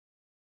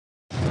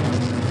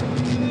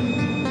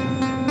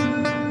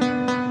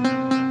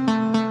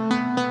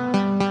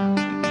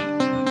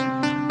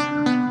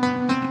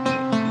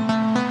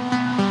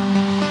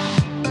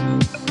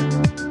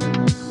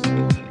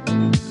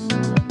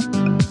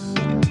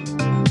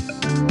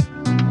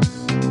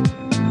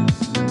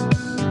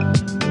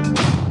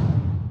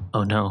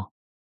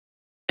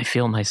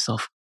feel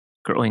myself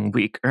growing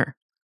weaker,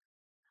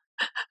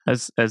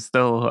 as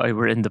though I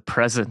were in the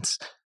presence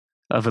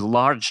of a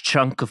large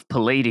chunk of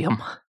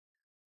palladium.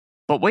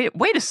 But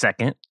wait a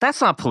second.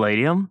 That's not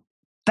palladium.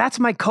 That's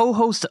my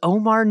co-host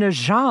Omar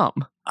Najam.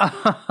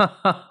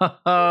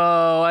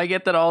 Oh, I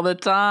get that all the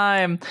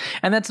time.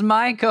 And that's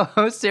my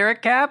co-host Sarah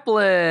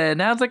Kaplan.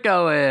 How's it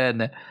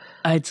going?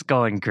 It's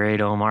going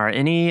great, Omar.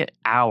 Any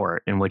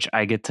hour in which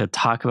I get to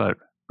talk about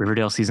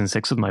Riverdale Season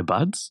 6 with my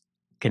buds,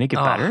 can it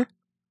get better?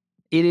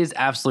 It is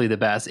absolutely the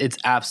best. It's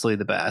absolutely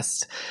the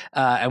best.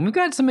 And we've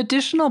got some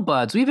additional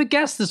buds. We have a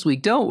guest this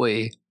week, don't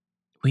we?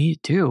 We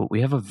do.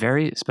 We have a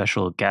very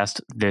special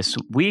guest this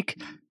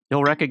week.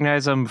 You'll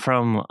recognize him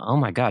from, oh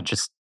my God,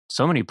 just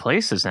so many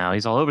places now.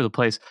 He's all over the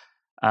place.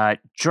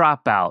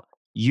 Dropout,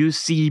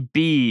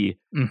 UCB,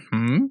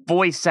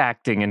 voice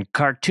acting and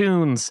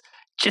cartoons,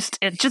 just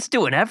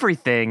doing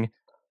everything.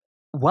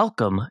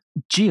 Welcome,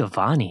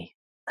 Jiavani.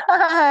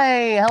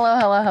 Hi,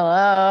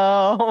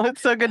 hello.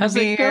 It's so good to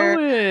be here.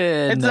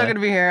 It's so good to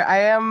be here. I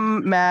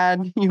am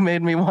mad you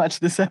made me watch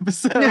this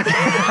episode, but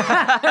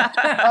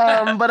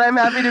I'm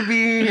happy to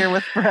be here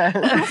with friends.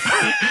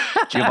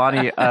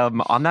 Jiavani,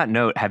 on that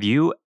note, have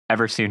you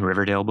ever seen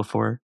Riverdale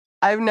before?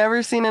 I've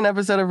never seen an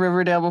episode of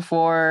Riverdale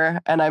before,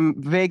 and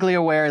I'm vaguely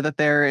aware that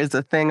there is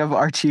a thing of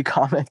Archie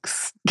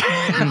comics.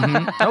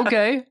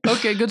 Okay,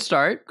 good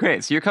start.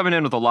 Great, so you're coming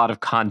in with a lot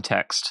of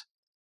context.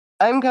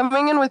 I'm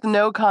coming in with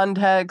no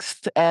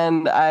context,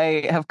 and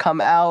I have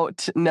come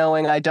out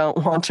knowing I don't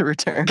want to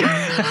return.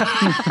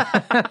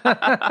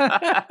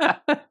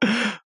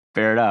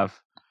 Fair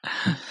enough.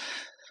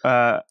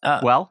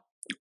 Well,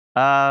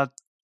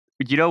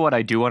 you know what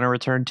I do want to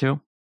return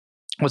to?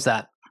 What's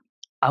that?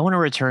 I want to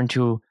return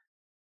to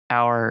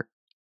our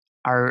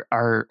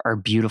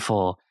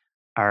beautiful,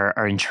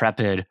 our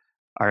intrepid,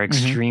 our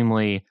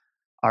extremely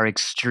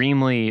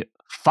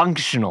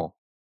functional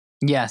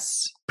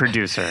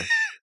producer.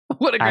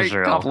 What a great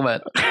Azrael.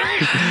 compliment.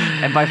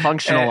 And by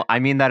functional, I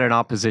mean that in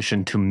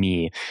opposition to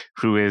me,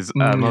 who is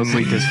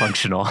mostly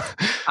dysfunctional.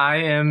 I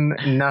am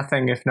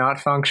nothing if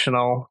not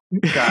functional.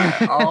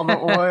 Got all the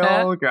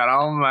oil, got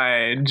all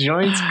my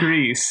joints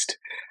greased.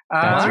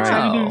 That's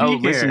right. Oh,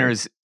 here.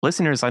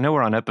 listeners, I know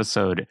we're on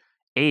episode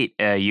 8.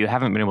 You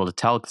haven't been able to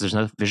tell because there's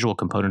no visual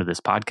component of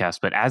this podcast,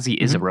 but Azzy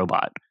is a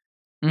robot.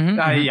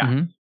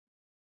 Yeah.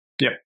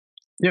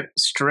 Yep.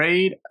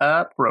 Straight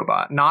up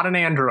robot, not an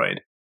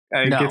android.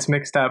 It gets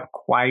mixed up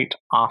quite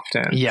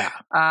often. Yeah.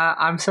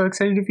 I'm so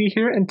excited to be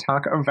here and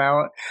talk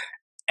about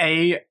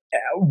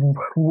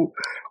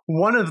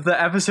one of the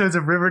episodes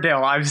of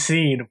Riverdale I've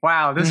seen.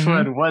 Wow, this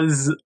one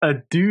was a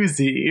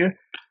doozy.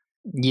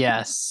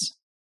 Yes.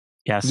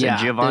 Yes, and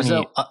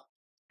Jiavani,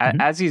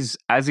 as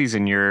he's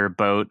in your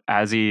boat,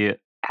 as he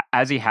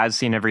has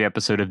seen every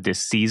episode of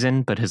this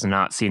season, but has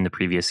not seen the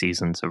previous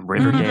seasons of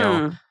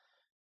Riverdale.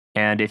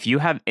 And if you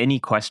have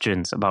any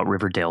questions about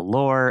Riverdale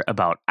lore,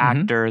 about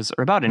actors,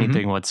 or about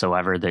anything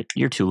whatsoever that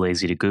you're too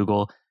lazy to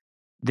Google,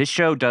 this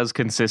show does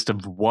consist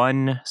of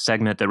one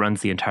segment that runs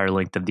the entire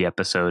length of the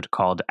episode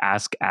called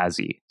Ask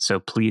Azzy.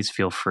 So please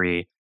feel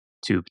free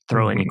to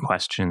throw any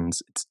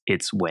questions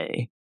its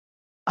way.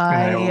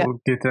 I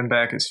will get them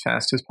back as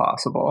fast as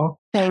possible.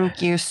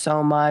 Thank you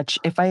so much.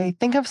 If I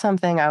think of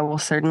something, I will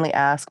certainly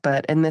ask,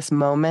 but in this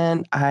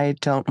moment, I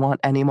don't want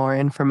any more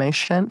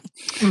information.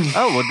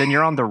 Oh, well, then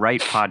you're on the right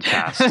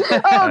podcast.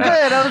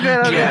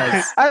 Good.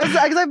 Yes.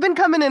 Because I've been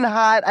coming in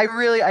hot.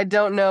 I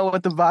don't know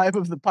what the vibe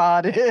of the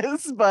pod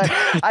is, but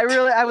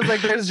I was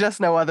like, there's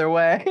just no other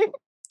way.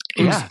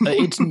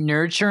 It's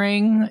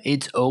nurturing,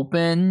 it's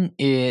open,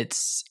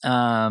 it's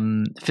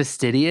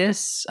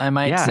fastidious, I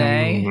might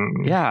say.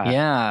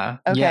 Yeah.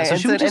 Okay, yeah. So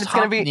it's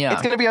gonna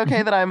be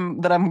okay that I'm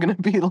gonna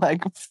be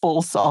like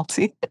full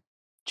salty.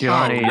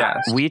 Giovanni,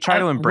 we try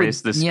to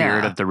embrace the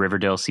spirit of the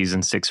Riverdale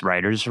Season 6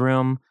 writers'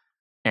 room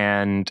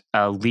and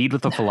lead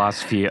with the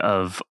philosophy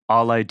of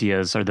all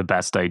ideas are the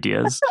best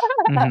ideas.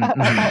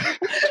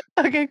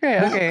 Okay,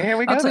 great. Okay, here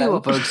we go. I'll tell you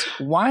what, folks.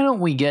 Why don't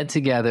we get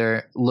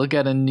together, look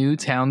at a new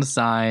town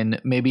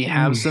sign, maybe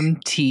have some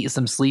tea,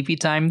 some sleepy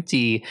time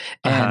tea,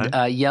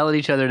 and yell at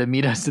each other to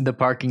meet us in the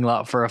parking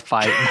lot for a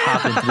fight and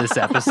hop into this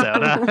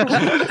episode.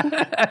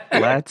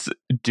 Let's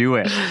do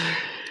it.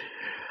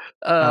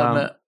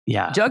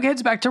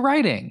 Jughead's back to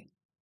writing.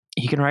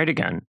 He can write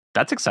again.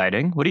 That's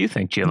exciting. What do you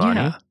think, Giovanni?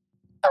 Yeah.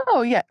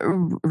 Oh, yeah.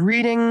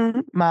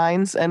 Reading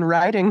minds and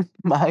writing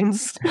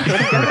minds.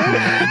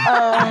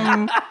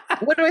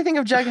 What do I think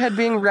of Jughead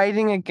being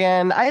writing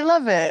again? I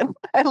love it.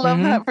 I love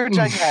that for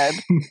Jughead.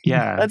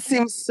 Yeah. That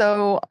seems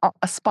so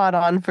spot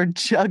on for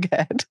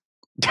Jughead.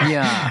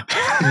 Yeah.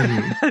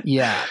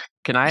 Yeah.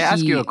 Can I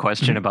ask you a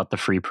question about the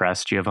Free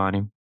Press,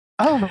 Giovanni?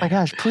 Oh my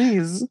gosh,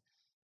 please.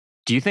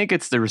 Do you think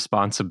it's the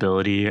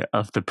responsibility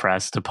of the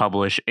press to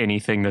publish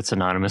anything that's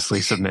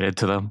anonymously submitted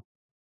to them?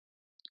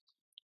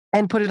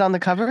 And put it on the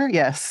cover?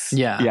 Yes.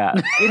 Yeah.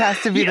 It has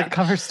to be the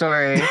cover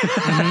story.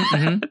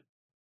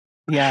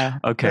 Yeah.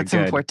 Okay, that's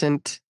good.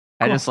 important.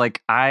 I just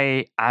like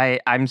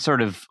I'm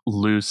sort of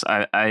loose.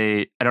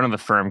 I don't have a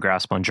firm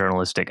grasp on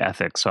journalistic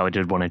ethics, so I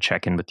did want to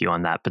check in with you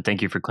on that. But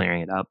thank you for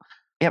clearing it up.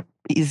 Yep,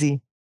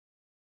 easy.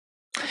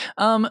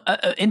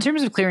 In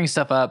terms of clearing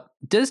stuff up,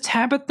 does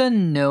Tabitha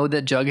know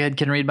that Jughead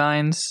can read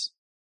minds?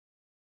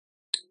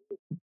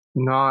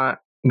 No.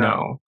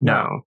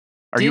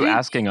 Are you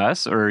asking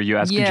us or are you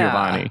asking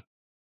Jiavani?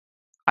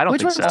 I don't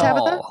think so.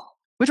 Tabitha?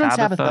 Which one's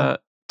Tabitha?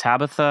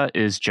 Tabitha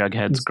is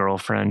Jughead's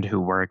girlfriend who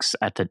works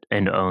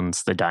and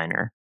owns the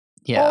diner.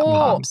 Yeah,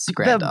 Pop's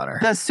granddaughter.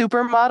 The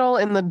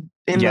supermodel in the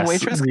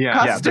waitress costume.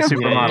 Yeah, the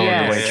supermodel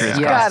in the waitress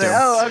costume. Got it.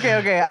 Oh,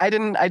 okay. I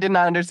did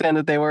not understand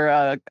that they were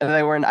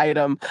an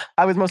item.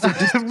 I was mostly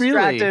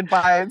distracted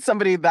by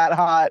somebody that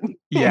hot.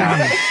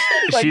 Yeah.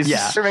 She's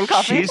serving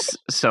coffee. She's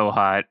so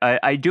hot.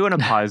 I do want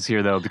to pause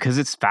here though, because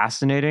it's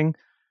fascinating.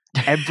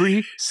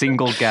 Every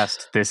single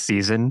guest this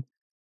season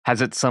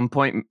has at some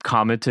point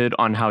commented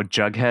on how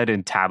Jughead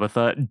and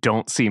Tabitha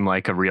don't seem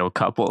like a real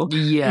couple.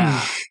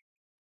 Yeah.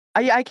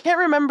 I can't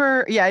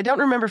remember. Yeah, I don't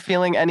remember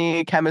feeling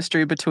any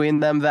chemistry between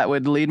them that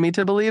would lead me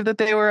to believe that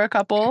they were a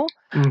couple.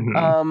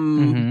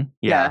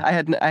 Yeah, I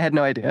had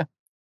no idea.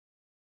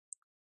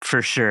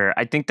 For sure.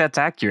 I think that's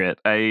accurate.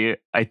 I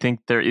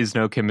think there is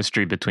no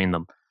chemistry between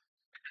them.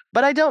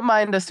 But I don't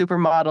mind a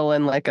supermodel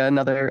and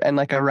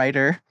like a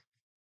writer.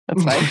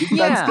 That's fine.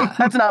 Yeah.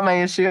 That's not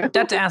my issue.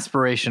 That's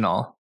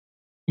aspirational.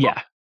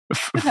 Yeah.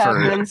 It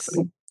happens.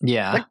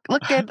 Yeah.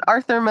 Look at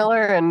Arthur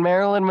Miller and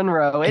Marilyn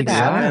Monroe. It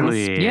happens.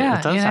 Yeah,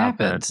 it does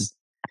happen.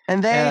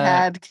 And they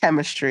had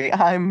chemistry.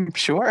 I'm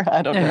sure.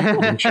 I don't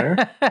know. I'm sure.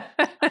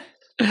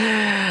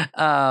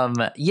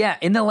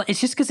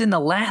 It's just because in the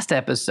last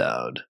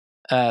episode,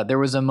 there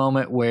was a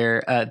moment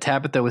where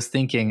Tabitha was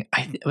thinking,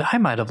 I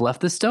might have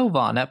left the stove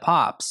on at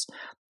Pop's.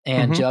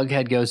 And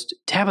Jughead goes,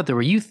 Tabitha,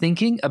 were you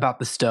thinking about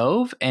the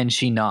stove? And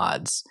she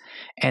nods.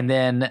 And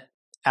then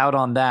out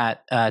on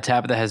that,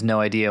 Tabitha has no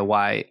idea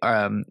why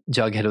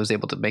Jughead was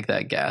able to make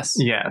that guess.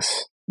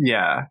 Yes.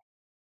 Yeah.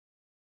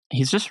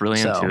 He's just really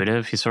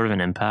intuitive. He's sort of an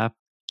empath.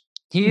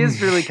 He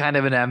is really kind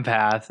of an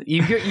empath.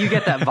 You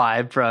get that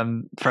vibe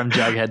from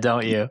Jughead,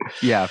 don't you?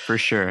 Yeah, for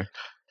sure.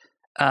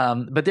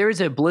 But there is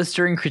a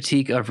blistering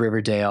critique of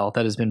Riverdale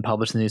that has been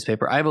published in the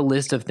newspaper. I have a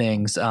list of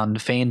things on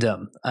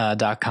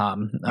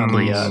fandom.com,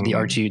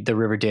 the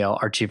Riverdale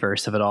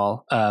Archieverse of it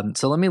all.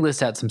 So let me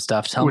list out some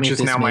stuff. Tell Which me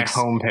is now my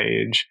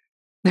homepage.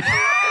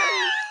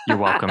 You're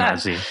welcome,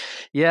 Ezzy.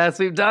 Yes,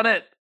 we've done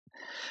it.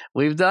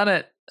 For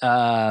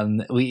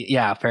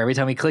every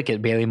time we click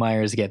it, Bailey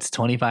Myers gets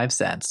 25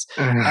 cents.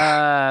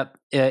 They're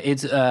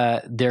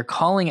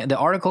calling it, the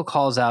article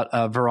calls out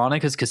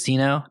Veronica's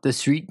Casino, the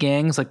street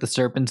gangs like the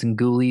Serpents and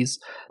Ghoulies,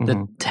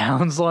 the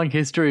town's long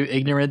history of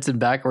ignorance and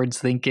backwards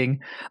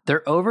thinking,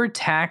 their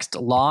overtaxed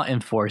law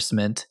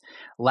enforcement,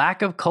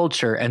 lack of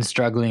culture, and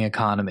struggling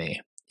economy.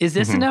 Is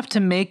this enough to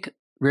make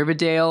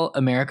Riverdale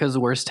America's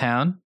worst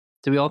town?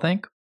 Do we all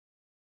think?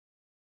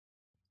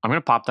 I'm going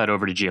to pop that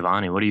over to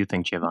Jiavani. What do you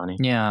think, Jiavani?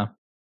 Yeah.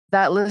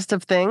 That list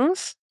of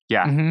things?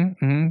 Yeah.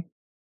 I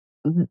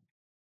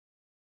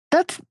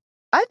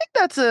think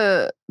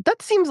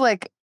that seems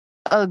like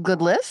a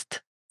good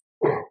list.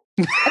 I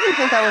didn't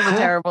think that was a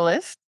terrible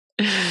list.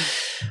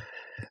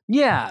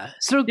 Yeah.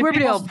 So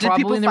Riverdale did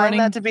people find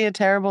that to be a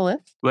terrible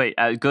list? Wait,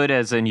 good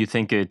as in you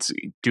think it's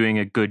doing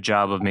a good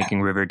job of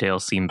making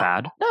Riverdale seem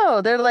bad?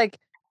 No, they're like,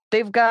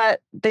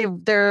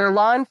 their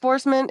law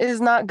enforcement is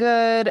not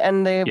good,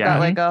 and they've got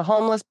like a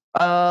homeless,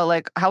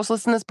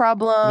 houselessness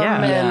problem.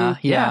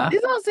 Yeah.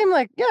 These all seem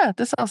like,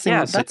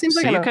 that seems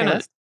like an okay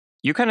list.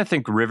 You kind of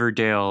think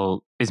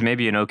Riverdale is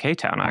maybe an okay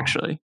town,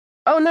 actually.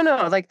 Oh,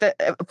 no. Like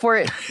I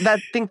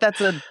think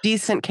that's a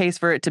decent case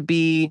for it to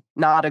be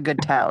not a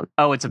good town.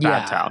 Oh, it's a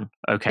bad town.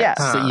 Okay. Yeah.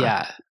 So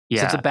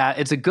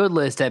it's a good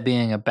list at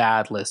being a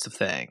bad list of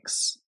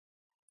things.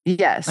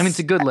 Yes. I mean, it's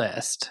a good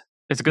list.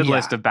 It's a good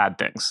list of bad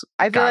things.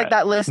 I feel like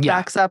that list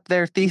backs up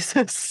their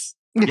thesis.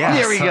 Yeah.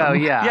 There we go.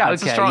 Yeah. Yeah.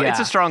 It's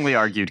a strongly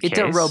argued case. It's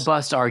a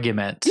robust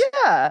argument.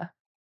 Yeah.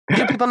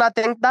 Do people not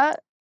think that?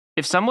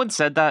 If someone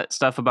said that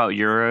stuff about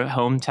your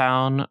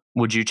hometown,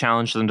 would you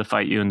challenge them to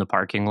fight you in the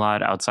parking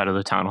lot outside of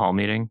the town hall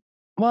meeting?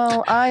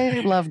 Well, I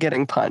love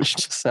getting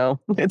punched,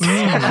 so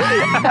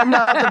I'm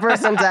not the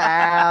person to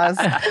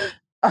ask.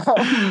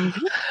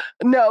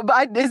 No,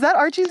 but is that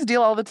Archie's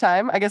deal all the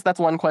time? I guess that's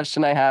one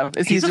question I have.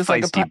 Is he just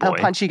like a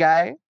punchy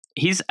guy?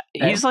 He's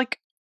like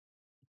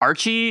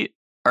Archie.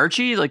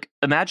 Like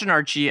imagine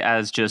Archie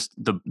as just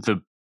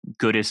the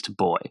goodest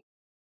boy.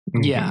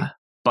 Yeah,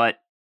 but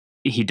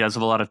he does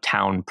have a lot of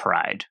town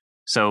pride.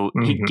 So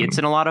he gets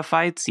in a lot of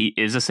fights. He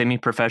is a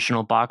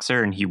semi-professional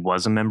boxer, and he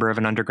was a member of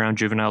an underground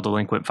juvenile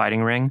delinquent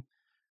fighting ring.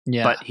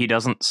 Yeah, but he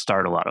doesn't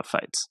start a lot of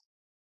fights.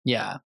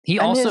 Yeah, he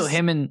also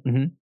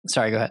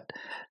Sorry, go ahead.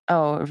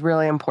 Oh,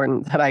 really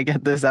important that I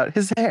get this out.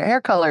 His hair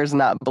color is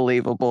not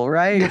believable,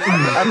 right?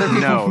 Other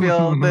people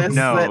feel this.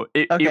 No,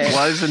 it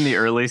was in the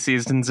early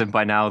seasons, and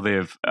by now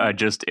they've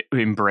just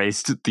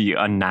embraced the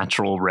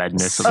unnatural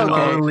redness of it all.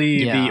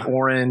 Slowly, the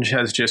orange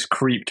has just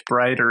creeped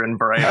brighter and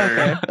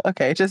brighter.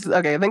 Okay.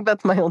 I think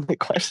that's my only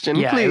question.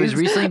 Yeah, please. It was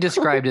recently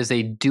described as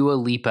a Dua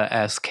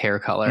Lipa-esque hair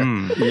color.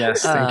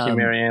 Yes, thank you,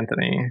 Mary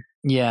Anthony.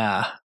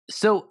 Yeah.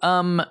 So,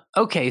 you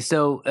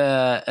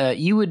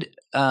would,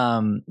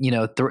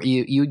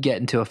 you would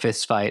get into a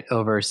fist fight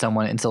over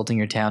someone insulting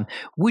your town.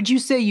 Would you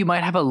say you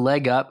might have a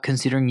leg up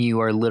considering you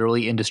are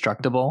literally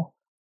indestructible?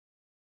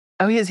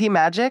 Oh, is he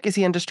magic? Is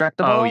he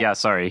indestructible? Oh, yeah,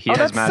 sorry. He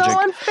has magic. That's so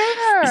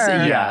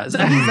unfair. Yeah.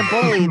 So he's a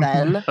bully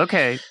then.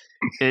 Okay.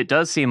 It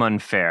does seem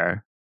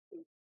unfair.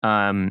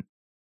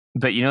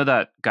 But you know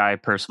that guy,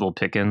 Percival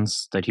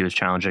Pickens, that he was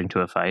challenging to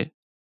a fight?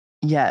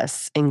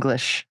 Yes,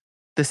 English.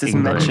 This is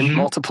mentioned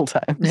multiple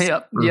times.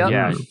 Yep.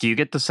 Yeah. Do you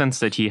get the sense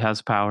that he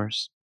has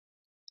powers?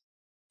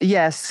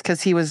 Yes,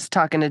 because he was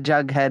talking to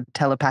Jughead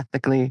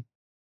telepathically.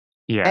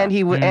 Yeah. And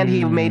he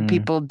made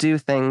people do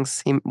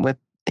things.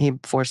 He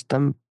forced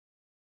them.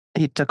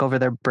 He took over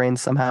their brains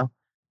somehow.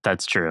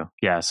 That's true.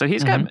 Yeah. So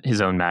he's got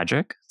his own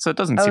magic. So it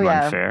doesn't seem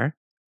unfair.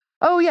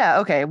 Oh, yeah.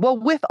 Okay. Well,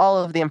 with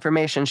all of the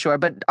information, sure.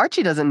 But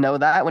Archie doesn't know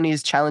that when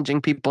he's challenging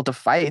people to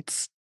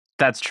fights.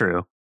 That's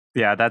true.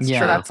 Yeah, that's true.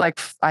 So that's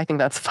I think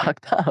that's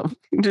fucked up.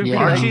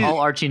 All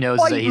Archie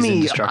knows is that he's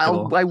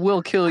indestructible. I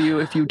will kill you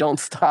if you don't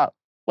stop.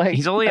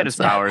 He's only had his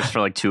powers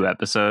for 2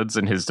 episodes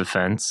in his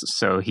defense,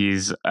 so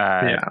he's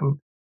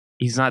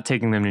not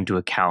taking them into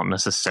account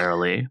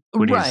necessarily.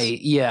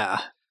 Right, yeah.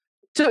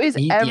 So is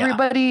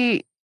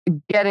everybody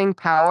getting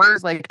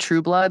powers like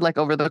True Blood,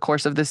 over the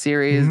course of the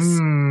series?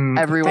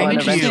 Everyone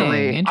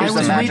eventually. I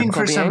was waiting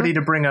for somebody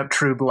to bring up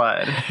True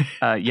Blood.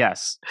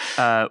 Yes.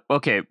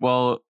 Okay,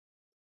 well,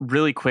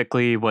 really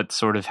quickly, what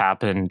sort of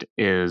happened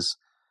is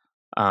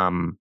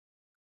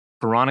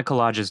Veronica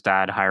Lodge's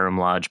dad, Hiram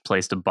Lodge,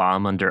 placed a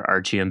bomb under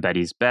Archie and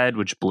Betty's bed,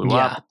 which blew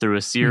up. Through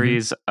a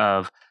series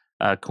of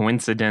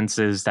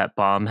coincidences, that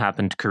bomb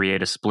happened to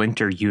create a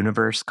splinter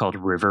universe called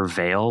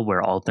Riverdale,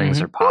 where all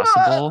things are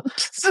possible,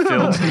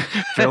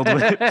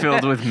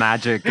 filled with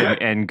magic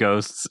and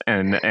ghosts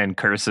and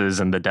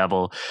curses and the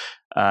devil.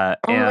 Oh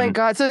my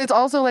god! So it's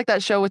also like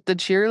that show with the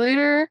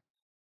cheerleader.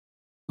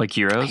 Like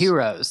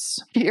Heroes?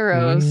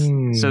 Heroes.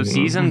 So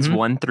seasons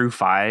 1 through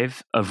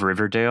 5 of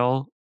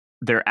Riverdale,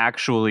 there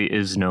actually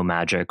is no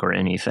magic or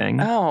anything.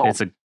 Oh.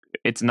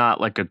 It's not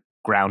like a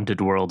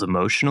grounded world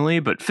emotionally,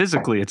 but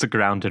physically it's a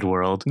grounded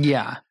world.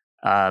 Yeah.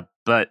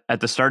 But at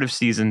the start of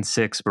season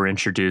 6, we're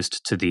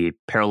introduced to the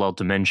parallel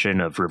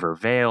dimension of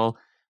Riverdale,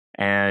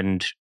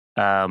 and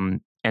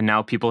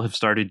now people have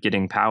started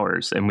getting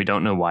powers, and we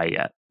don't know why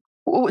yet.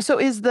 So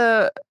is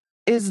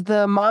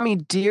the mommy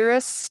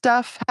dearest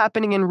stuff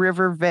happening in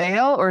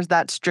Riverdale, or is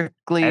that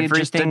strictly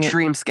just a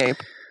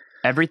dreamscape?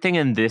 Everything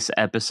in this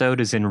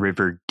episode is in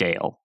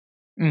Riverdale.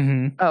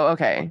 Oh,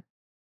 okay.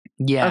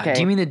 Yeah. Okay.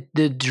 Do you mean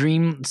the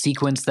dream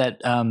sequence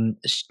that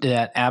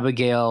that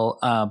Abigail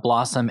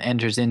Blossom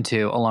enters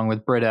into along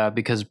with Britta,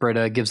 because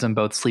Britta gives them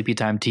both sleepy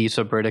time tea,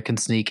 so Britta can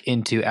sneak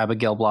into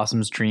Abigail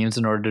Blossom's dreams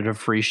in order to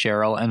free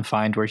Cheryl and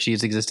find where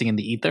she's existing in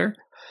the ether?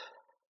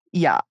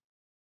 Yeah.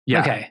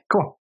 Okay.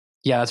 Cool.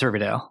 Yeah, that's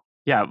Riverdale.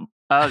 Yeah.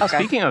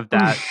 Speaking of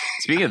that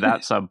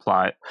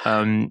subplot,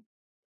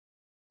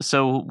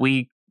 so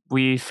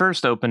we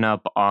first open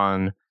up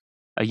on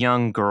a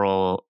young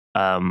girl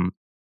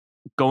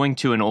going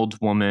to an old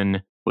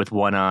woman with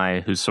one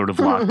eye who's sort of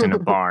locked in a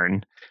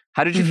barn.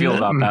 How did you feel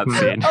about that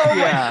scene? Oh,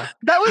 yeah.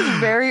 That was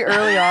very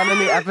early on in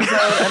the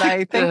episode, and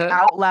I think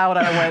out loud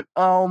I went,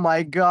 oh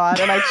my god,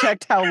 and I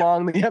checked how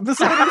long the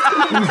episode was.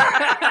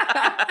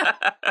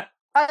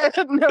 I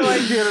had no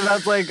idea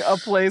that's a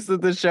place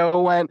that the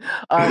show went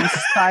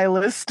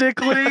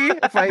stylistically,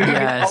 if I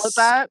can call it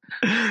that.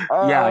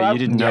 Yeah, you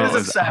didn't know.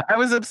 I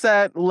was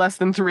upset less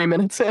than 3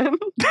 minutes in.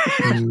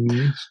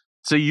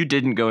 So you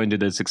didn't go into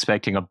this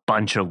expecting a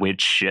bunch of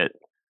witch shit?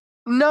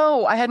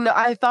 No,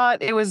 I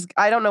thought it was,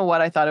 I don't know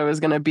what I thought it was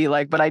going to be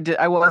like, but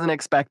I wasn't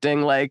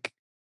expecting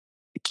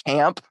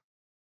camp.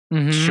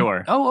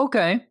 Sure. Oh,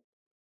 okay.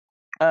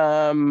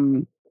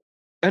 But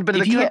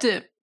if you had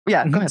to,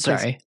 yeah, go ahead.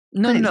 Sorry. Please.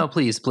 No,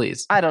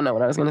 please. I don't know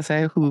what I was going to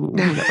say. Who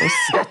knows?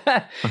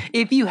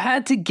 If you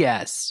had to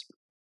guess,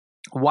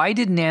 why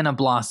did Nana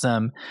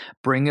Blossom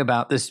bring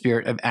about the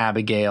spirit of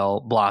Abigail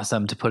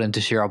Blossom to put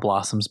into Cheryl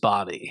Blossom's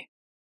body?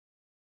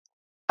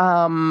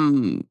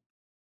 Sorry,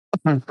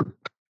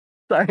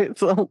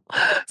 so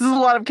this is a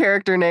lot of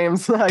character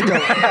names I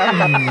don't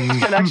have a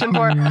connection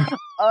for. Is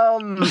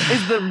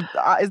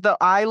the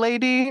eye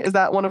lady? Is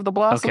that one of the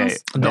Blossoms? Okay,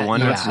 the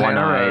one with one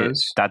eye.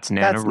 That's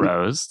Nana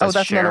Rose. That's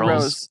Cheryl's, Nana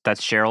Rose. That's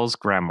Cheryl's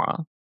grandma.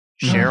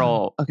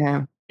 Cheryl.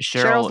 Okay.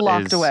 Cheryl's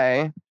locked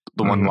away.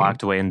 The one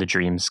locked away in the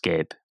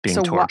dreamscape,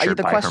 being tortured by her mom.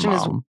 The question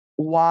is,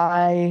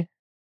 why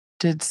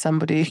did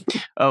somebody?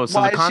 Oh,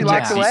 so the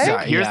context.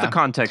 Here's the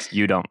context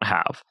you don't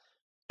have.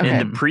 Okay. In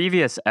the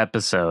previous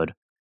episode,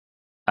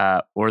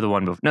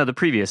 the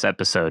previous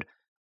episode,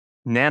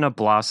 Nana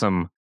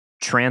Blossom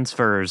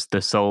transfers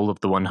the soul of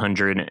the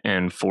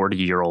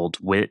 140-year-old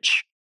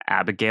witch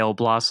Abigail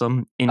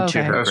Blossom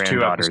into her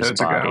granddaughter's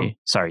body.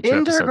 Sorry, 2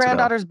 episodes into her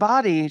granddaughter's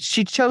body.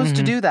 She chose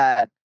to do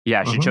that.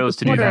 Yeah, she chose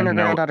to do put her that. In her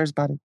granddaughter's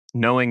body,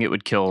 knowing it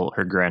would kill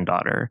her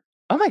granddaughter.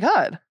 Oh my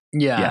god.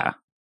 Yeah.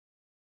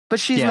 But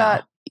she's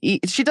not.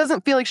 She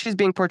doesn't feel like she's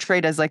being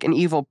portrayed as like an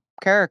evil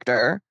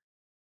character,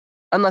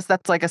 unless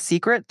that's like a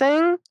secret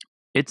thing.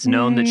 It's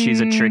known that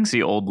she's a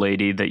tricksy old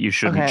lady that you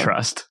shouldn't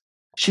trust.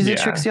 She's a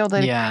tricksy old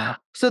lady. Yeah.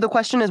 So the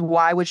question is,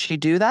 why would she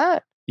do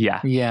that? Yeah.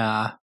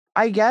 Yeah.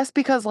 I guess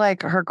because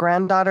like her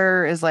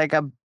granddaughter is like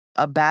a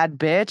bad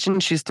bitch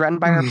and she's threatened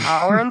by her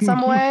power in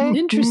some way.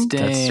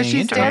 Interesting. So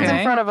she stands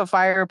in front of a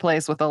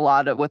fireplace with a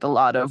lot of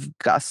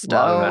gusto,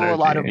 a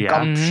lot of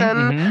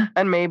gumption,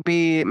 and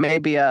maybe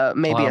a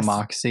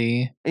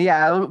moxie.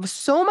 Yeah,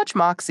 so much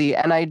moxie,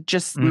 and I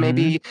just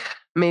maybe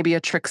a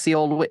tricksy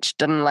old witch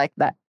didn't like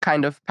that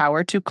kind of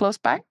power too close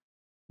by.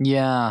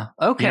 Yeah.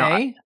 Okay. You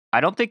know, I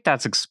don't think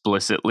that's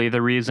explicitly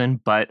the reason,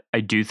 but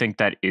I do think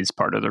that is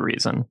part of the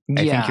reason.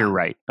 I think you're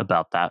right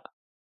about that.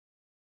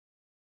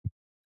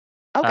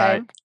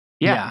 Okay.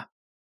 Yeah.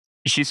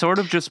 She sort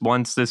of just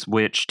wants this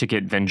witch to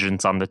get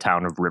vengeance on the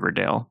town of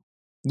Riverdale.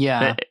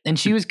 Yeah. And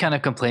she was kind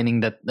of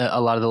complaining that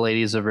a lot of the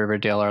ladies of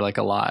Riverdale are like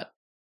a lot.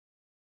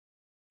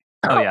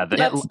 Oh, yeah.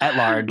 At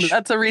large.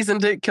 That's a reason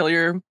to kill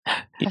your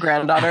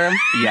granddaughter.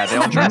 Yeah, they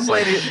all dress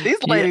like...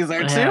 These ladies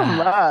are too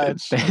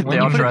much. They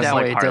all dress that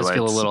like way, harlots. It does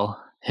feel a little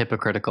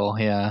hypocritical,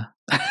 yeah.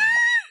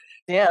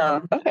 Yeah,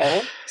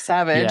 okay.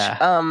 Savage.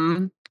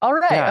 Yeah. All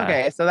right,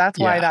 okay, so that's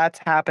why that's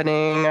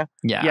happening.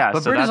 Yeah,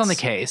 but so Britt is on the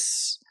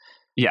case.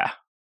 Yeah.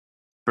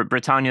 But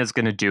Britannia's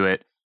going to do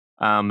it.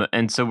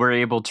 And so we're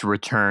able to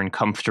return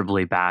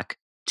comfortably back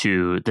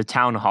to the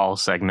town hall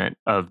segment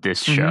of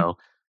this show.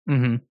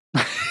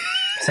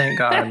 Thank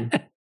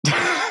God.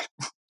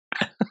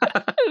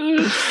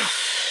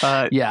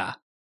 Yeah.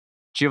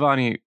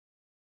 Jiavani.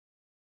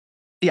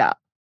 Yeah.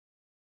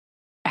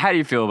 How do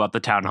you feel about the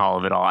town hall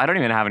of it all? I don't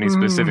even have any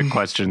specific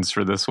questions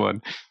for this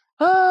one.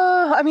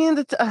 I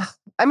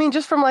mean,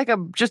 just from like a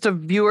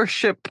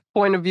viewership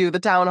point of view, the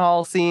town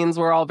hall scenes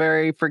were all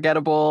very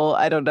forgettable.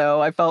 I don't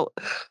know. I felt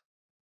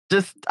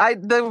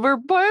they were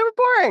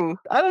boring.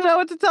 I don't know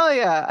what to tell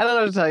you.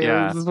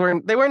 Yeah.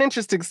 They weren't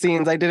interesting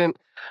scenes. I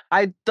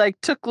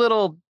took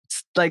little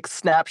like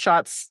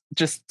snapshots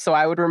just so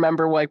I would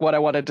remember like what I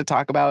wanted to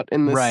talk about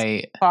in this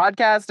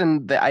podcast,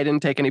 and I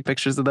didn't take any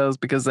pictures of those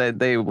because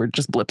they were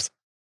just blips.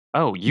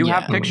 Oh, you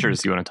have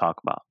pictures you want to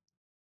talk about?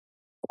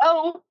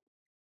 Oh.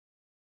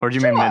 Or do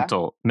you mean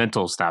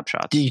mental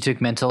snapshots? You took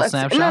mental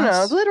snapshots?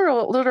 No,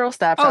 literal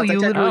snapshots. Oh, you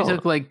literally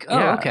took like,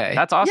 okay.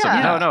 That's awesome.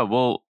 Yeah. No,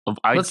 well,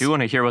 I do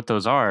want to hear what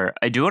those are.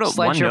 I do want to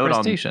one note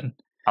on.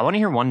 I want to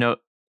hear one note.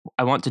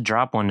 I want to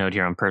drop one note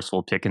here on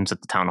Percival Pickens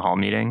at the town hall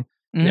meeting.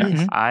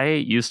 Mm-hmm. I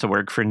used to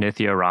work for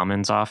Nithya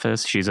Raman's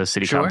office. She's a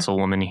city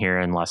councilwoman here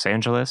in Los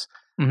Angeles.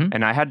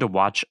 And I had to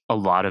watch a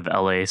lot of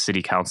LA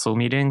city council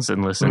meetings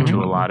and listen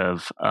to a lot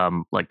of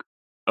like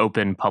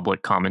open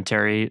public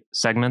commentary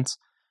segments.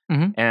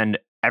 And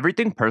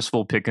everything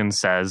Percival Pickens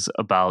says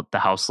about the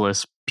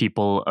houseless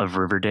people of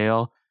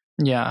Riverdale,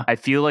 I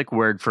feel like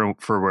word for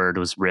word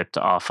was ripped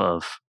off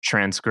of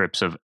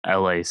transcripts of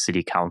LA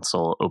City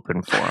Council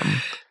open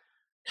forum.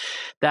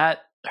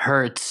 That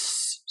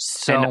hurts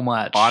so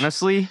much.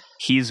 Honestly,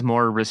 he's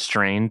more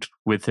restrained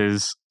with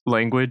his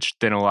language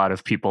than a lot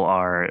of people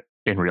are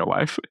in real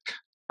life.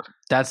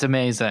 That's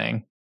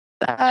amazing.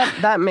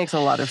 That makes a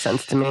lot of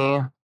sense to me.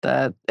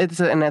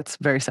 It's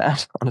very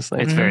sad,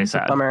 honestly. It's very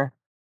sad. A bummer.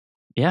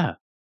 Yeah.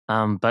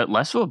 But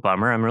less of a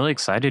bummer. I'm really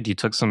excited you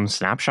took some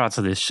snapshots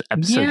of this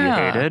episode you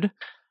hated.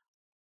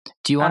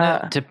 Do you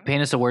want to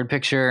paint us a word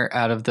picture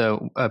out of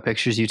the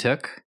pictures you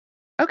took?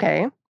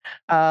 Okay.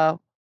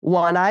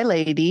 One-eye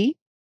lady.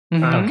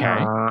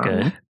 Okay,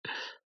 good.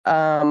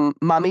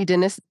 Mommy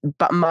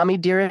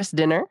dearest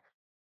dinner.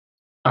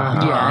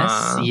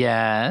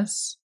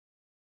 Yes.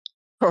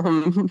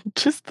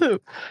 Just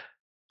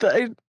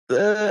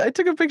I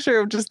took a picture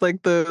of just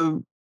like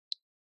the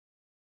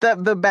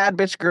bad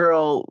bitch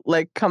girl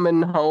like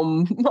coming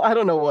home. I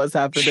don't know what's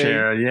happening.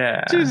 Sure,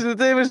 yeah.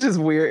 It was just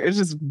weird. It's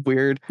just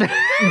weird.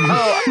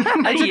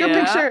 I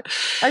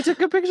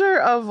took a picture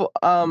of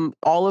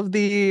all of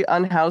the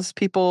unhoused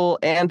people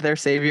and their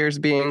saviors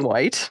being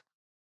white.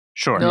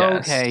 Sure.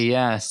 Okay.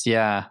 Yes.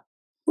 Yeah.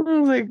 I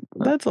was like,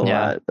 that's a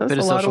lot. That's bit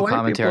a of lot social of white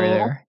commentary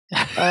people.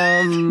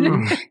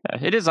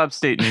 there. It is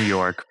upstate New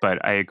York,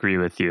 but I agree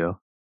with you.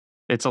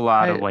 It's a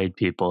lot of white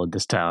people in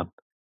this town.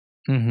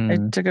 I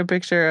took a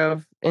picture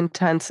of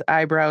intense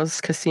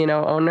eyebrows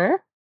casino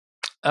owner.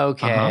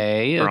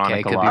 Okay.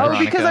 Veronica Could be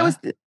Lodge.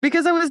 Veronica.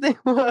 because I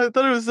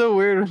thought it was so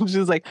weird when she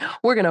was like,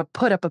 we're gonna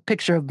put up a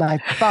picture of my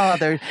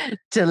father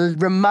to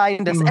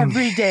remind us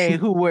every day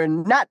who we're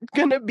not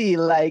gonna be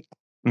like.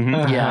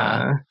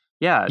 Yeah.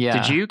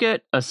 Did you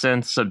get a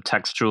sense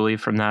subtextually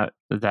from that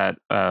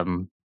I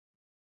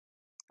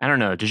don't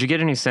know, did you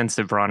get any sense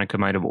that Veronica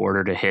might have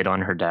ordered a hit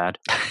on her dad?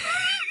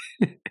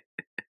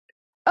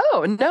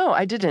 Oh, no,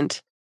 I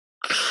didn't.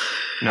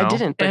 No? I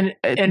didn't. And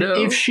no.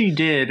 if she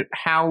did,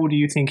 how do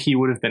you think he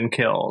would have been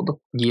killed?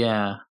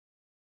 Yeah.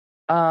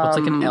 What's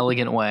like an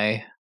elegant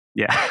way?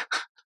 Yeah.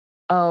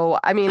 Oh,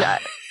 I mean, I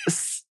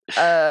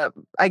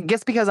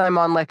guess because I'm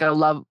on like a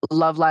love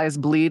lies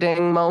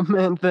bleeding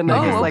moment, then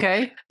I guess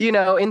like, you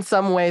know, in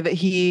some way that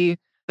he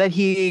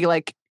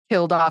like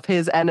killed off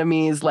his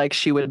enemies, like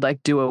she would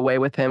like do away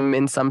with him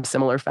in some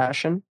similar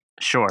fashion.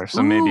 Sure.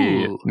 So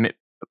maybe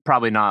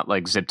probably not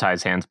like zip tie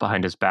his hands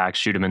behind his back,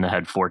 shoot him in the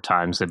head 4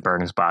 times, then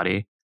burn his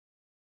body.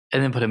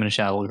 And then put him in a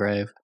shallow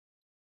grave.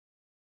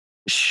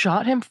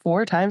 Shot him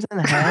 4 times in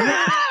the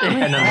head?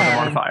 And then lit him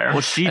on fire.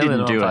 Well, she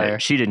didn't do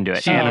it. She didn't do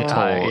it.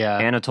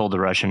 Anna told the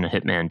Russian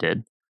hitman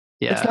did.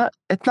 Yeah.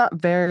 It's not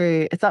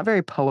very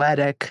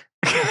poetic.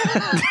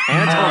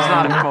 Anatol's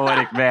not a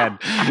poetic man.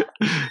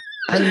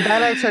 And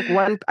then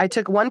I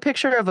took one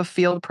picture of a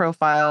field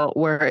profile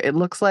where it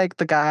looks like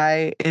the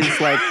guy is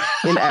like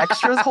in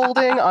extras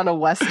holding on a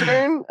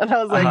Western, and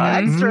I was like,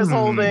 extras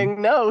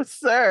holding, no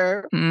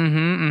sir.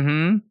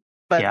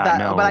 But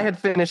but I had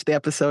finished the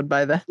episode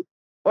by then.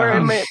 Or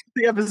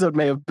the episode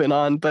may have been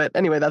on, but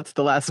anyway, that's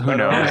the last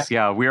photo. Who knows?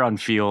 Yeah, we're on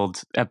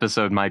field.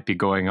 Episode might be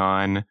going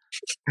on.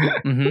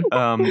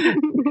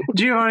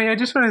 Giovanni, I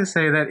just wanted to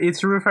say that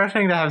it's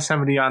refreshing to have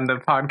somebody on the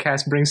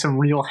podcast bring some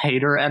real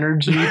hater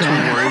energy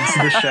towards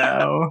the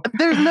show.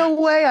 There's no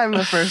way I'm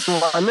the first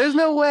one. There's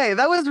no way.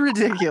 That was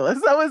ridiculous.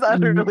 That was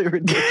utterly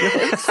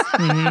ridiculous.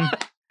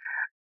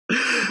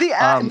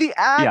 The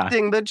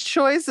acting, the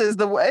choices,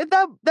 the way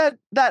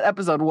that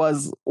episode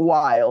was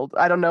wild.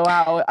 I don't know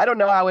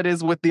how it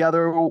is with the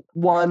other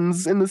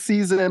ones in the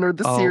season or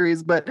the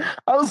series, but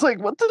I was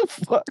like, what the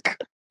fuck?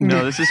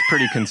 No, this is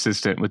pretty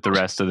consistent with the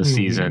rest of the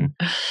season.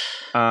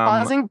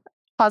 Pausing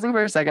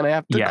for a second, I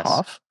have to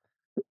cough.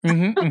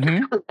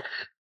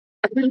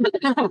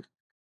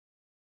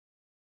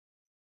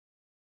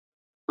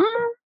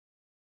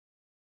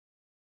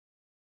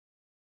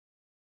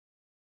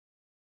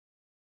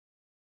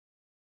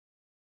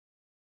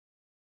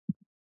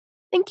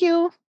 Thank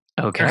you.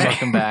 Okay,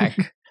 welcome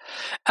back.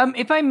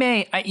 If I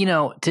may,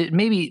 to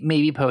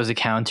maybe pose a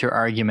counter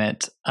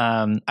argument.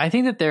 I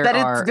think that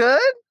it's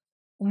good.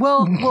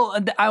 Well,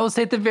 I will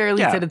say at the very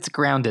least that it's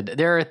grounded.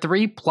 There are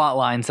 3 plot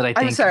lines that I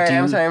think.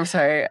 I'm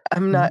sorry.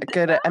 I'm not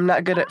good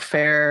at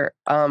fair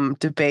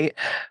debate.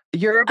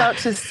 You're about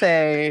to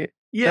say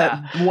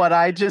that what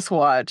I just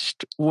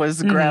watched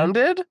was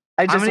grounded.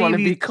 I just want to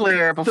be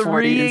clear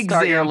before you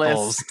start your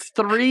list.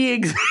 3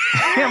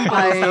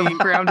 examples of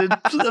grounded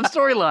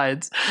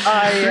storylines.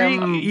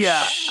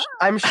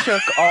 I'm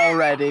shook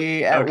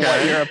already at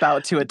what you're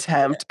about to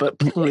attempt, but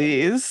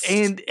please.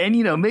 And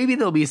maybe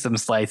there'll be some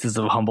slices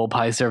of humble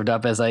pie served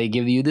up as I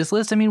give you this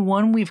list. I mean,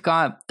 one, we've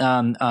got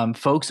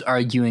folks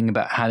arguing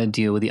about how to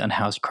deal with the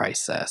unhoused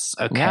crisis.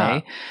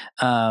 Okay.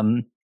 Yeah.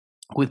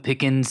 With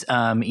Pickens,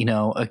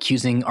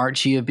 accusing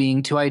Archie of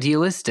being too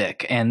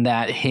idealistic and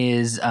that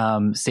his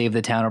save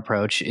the town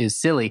approach is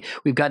silly.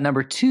 We've got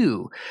number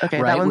 2, right?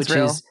 That one's which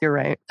real. is you're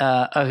right.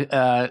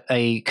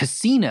 A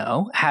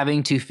casino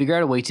having to figure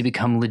out a way to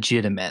become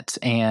legitimate,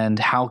 and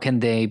how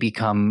can they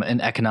become an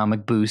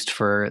economic boost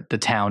for the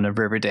town of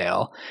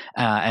Riverdale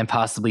and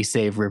possibly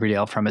save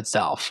Riverdale from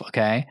itself.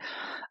 Okay.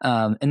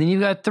 And then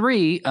you've got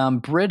 3,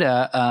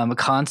 Britta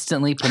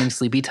constantly putting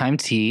sleepy time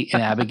tea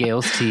in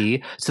Abigail's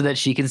tea so that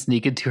she can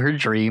sneak into her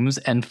dreams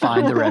and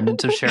find the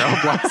remnants of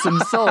Cheryl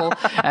Blossom's soul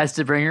as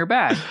to bring her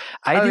back.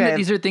 I think that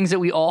these are things that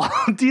we all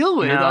deal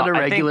with on a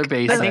regular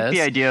basis. I think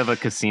the idea of a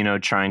casino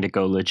trying to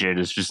go legit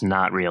is just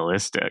not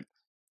realistic.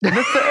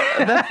 The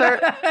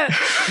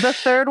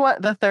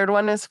third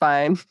one is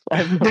fine.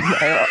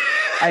 I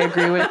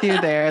agree with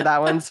you there. That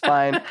one's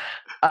fine.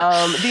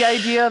 The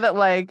idea that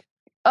like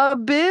a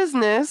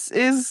business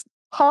is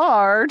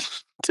hard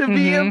to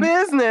be a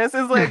business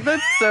is like,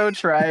 that's so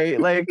trite.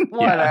 Like,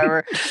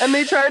 whatever. And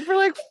they tried for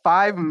like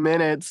 5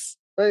 minutes.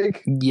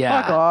 Like,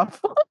 fuck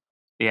off.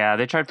 Yeah,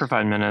 they tried for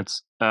 5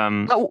 minutes.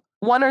 1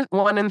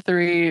 and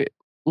 3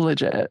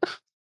 legit.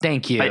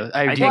 Thank you.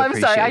 I'm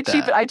sorry.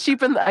 I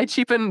cheapen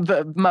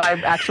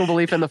my actual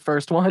belief in the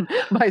first one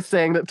by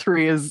saying that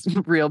 3 is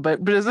real,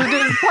 but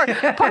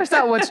parse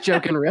out what's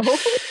joke and real.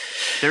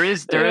 There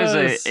is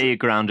a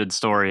grounded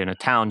story in a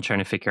town trying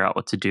to figure out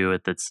what to do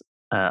with its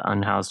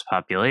unhoused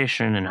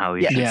population and how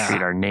we should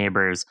treat our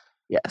neighbors.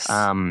 Yes.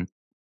 I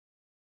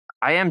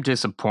am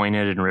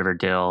disappointed in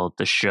Riverdale,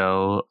 the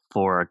show,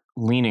 for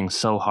leaning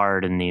so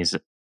hard in these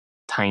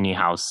tiny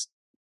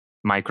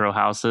micro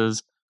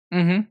houses.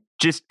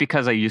 Just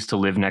because I used to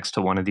live next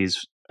to one of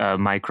these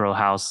micro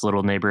house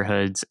little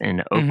neighborhoods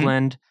in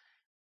Oakland,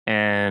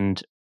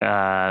 and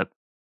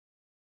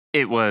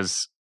it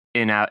was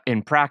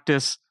in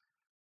practice,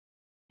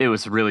 it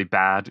was really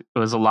bad. It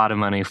was a lot of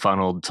money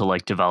funneled to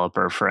like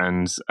developer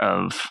friends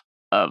of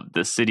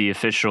the city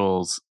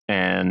officials,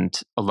 and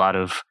a lot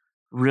of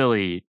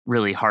really,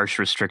 really harsh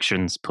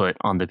restrictions put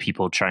on the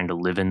people trying to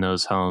live in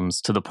those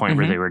homes to the point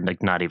where they were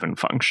like not even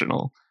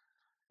functional.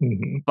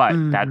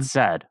 But that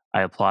said,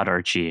 I applaud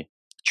Archie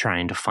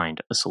trying to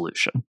find a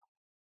solution.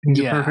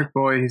 He's a perfect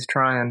boy. He's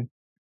trying.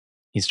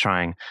 He's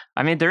trying.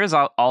 I mean, there is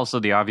also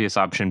the obvious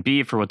option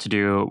B for what to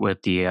do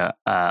with the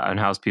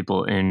unhoused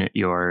people in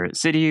your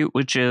city,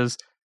 which is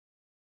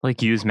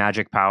like use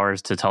magic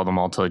powers to tell them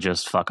all to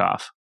just fuck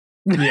off.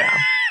 Yeah.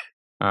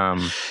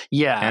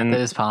 Yeah, and that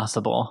is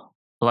possible.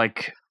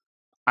 Like,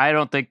 I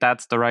don't think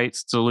that's the right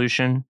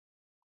solution.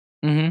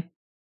 Mm-hmm.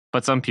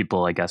 But some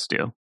people, I guess,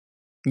 do.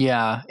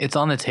 Yeah, it's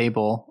on the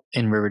table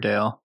in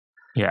Riverdale.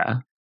 Yeah.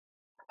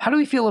 How do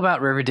we feel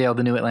about Riverdale,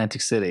 the new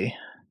Atlantic City?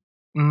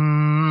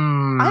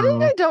 I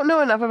think I don't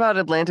know enough about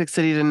Atlantic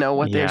City to know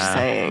what they're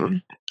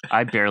saying.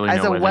 I barely know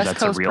As a whether West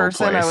that's Coast a real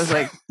person, place. I was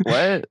like,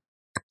 what?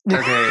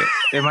 Okay,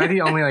 am I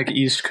the only like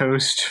East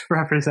Coast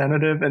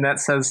representative? And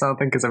that says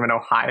something because I'm in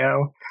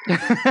Ohio.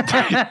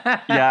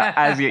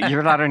 Yeah,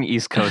 you're not an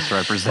East Coast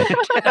representative.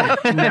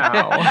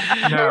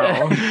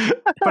 No,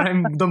 but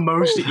I'm the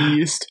most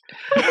East.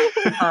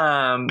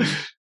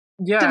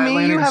 Yeah, to me,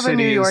 Atlantic you have City a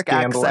New York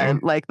gambling.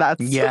 accent. Like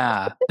that's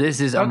this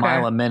is a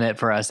mile a minute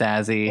for us,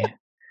 Azzy.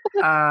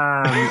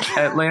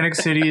 Atlantic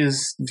City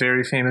is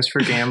very famous for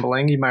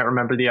gambling. You might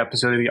remember the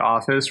episode of The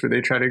Office where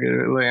they try to go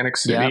to Atlantic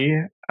City.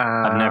 Yep.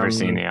 I've never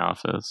seen The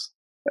Office.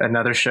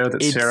 Another show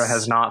that Sarah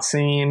has not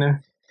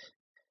seen.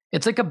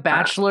 It's like a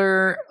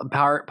bachelor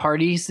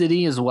party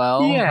city as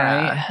well.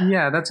 Yeah, right?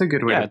 Yeah, that's a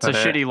good way to put it.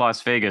 It's a shitty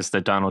Las Vegas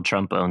that Donald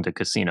Trump owned a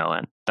casino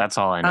in. That's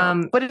all I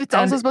know. But it's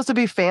also supposed to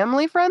be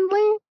family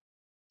friendly.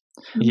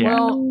 Yeah.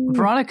 Well,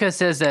 Veronica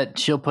says that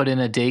she'll put in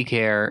a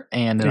daycare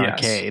and an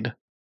arcade.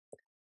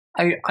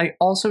 I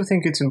also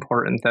think it's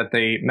important that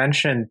they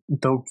mention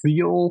the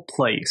real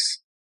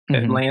place,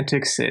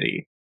 Atlantic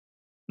City.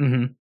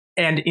 Mm-hmm.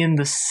 And in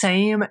the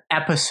same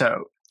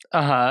episode,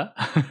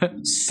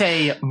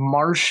 say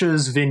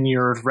Marcia's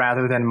Vineyard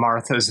rather than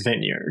Martha's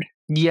Vineyard.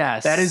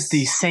 Yes. That is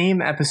the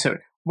same episode.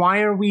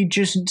 Why are we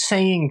just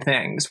saying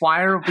things? What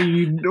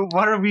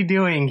are we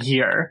doing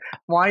here?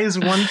 Why is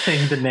one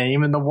thing the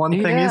name and the one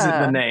thing isn't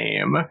the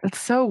name?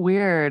 It's so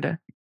weird.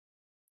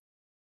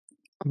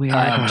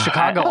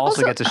 Chicago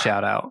also gets a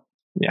shout out.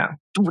 Yeah.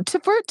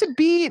 For it to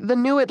be the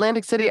new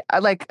Atlantic City, I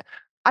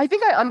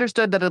think I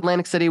understood that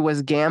Atlantic City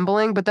was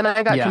gambling, but then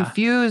I got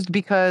confused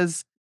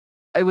because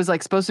it was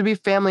like supposed to be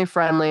family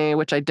friendly,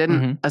 which I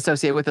didn't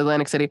associate with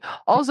Atlantic City.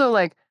 Also,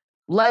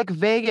 like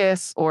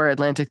Vegas or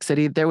Atlantic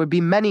City, there would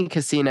be many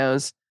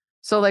casinos.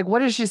 So like,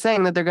 what is she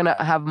saying, that they're going to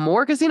have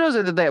more casinos,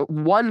 or that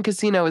one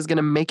casino is going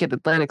to make it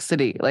Atlantic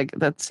City? Like,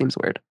 that seems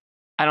weird.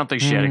 I don't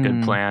think she had a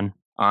good plan,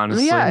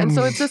 honestly. Yeah, and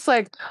so it's just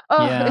like,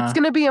 it's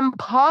going to be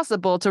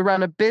impossible to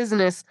run a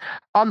business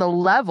on the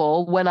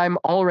level when I'm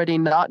already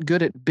not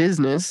good at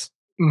business.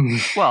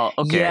 Well,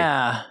 okay.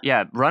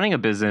 Yeah, running a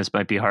business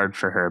might be hard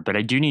for her, but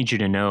I do need you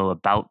to know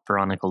about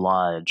Veronica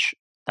Lodge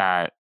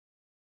that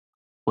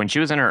when she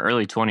was in her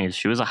early 20s,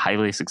 she was a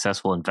highly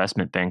successful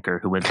investment banker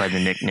who went by the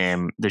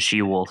nickname the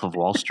She-Wolf of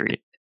Wall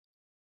Street.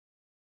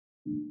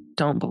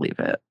 Don't believe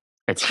it.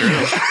 It's true.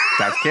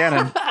 That's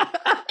canon.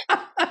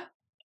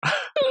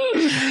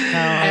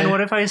 And what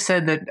if I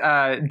said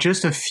that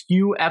just a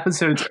few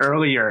episodes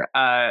earlier,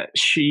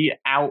 she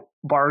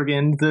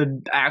out-bargained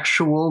the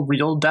actual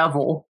real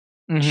devil?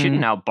 She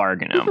didn't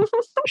out-bargain him.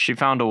 She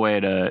found a way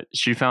to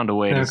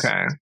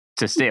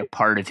stay a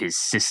part of his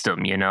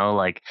system, you know?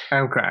 Like,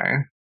 okay.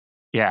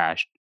 Yeah,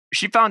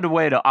 she found a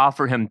way to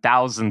offer him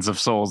thousands of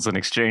souls in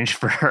exchange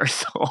for her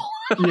soul.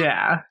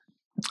 Yeah.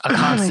 A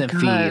constant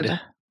feed.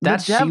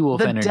 That's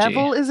She-Wolf energy. The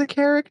devil is a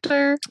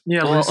character?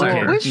 Yeah,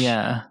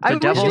 the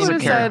devil is a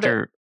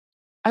character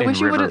in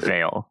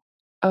Riverdale.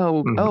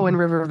 In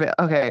Riverdale.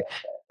 Okay.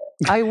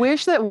 I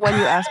wish that when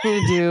you asked me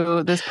to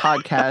do this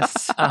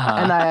podcast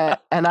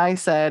and I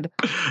said,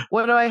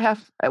 what do I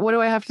have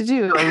to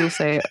do? And you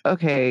say,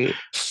 okay,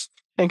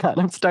 hang on,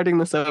 I'm starting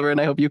this over and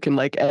I hope you can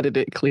like edit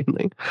it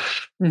cleanly.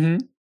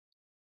 Mm-hmm.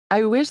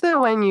 I wish that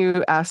when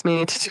you asked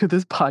me to do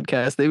this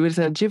podcast, they would have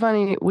said,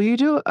 Jiavani, will you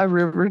do a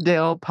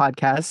Riverdale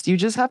podcast? You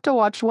just have to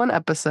watch one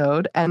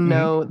episode and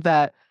know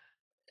that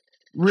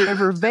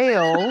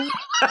Rivervale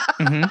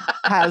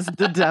has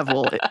the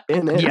devil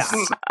in it. Yes.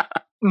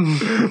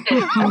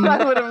 And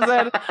I would have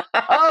said,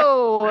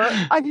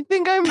 I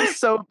think I'm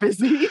so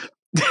busy.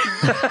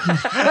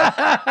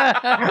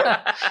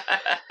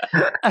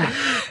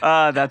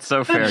 That's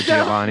so fair,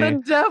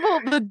 Jiavani.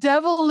 The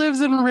devil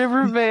lives in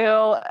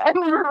Rivervale, and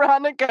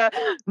Veronica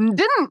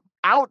didn't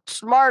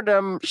outsmart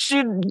him.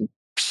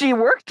 She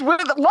worked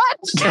with what?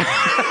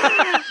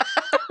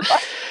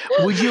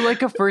 Would you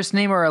like a first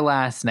name or a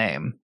last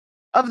name?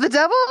 Of the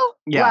devil?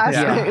 Yeah. Last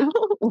name.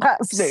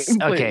 Please.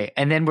 Okay,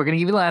 and then we're going to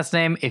give you the last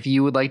name. If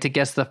you would like to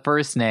guess the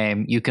first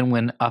name, you can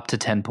win up to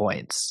 10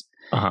 points.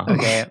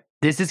 Okay.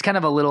 This is kind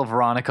of a little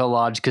Veronica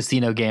Lodge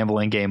casino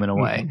gambling game in a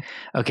way.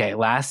 Okay,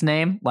 last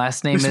name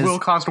this will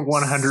cost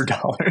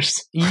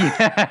 $100.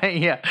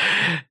 Yeah.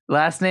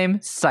 Last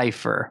name,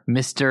 Cypher.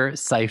 Mr.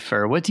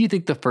 Cypher. What do you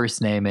think the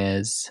first name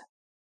is?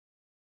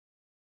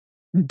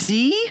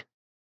 D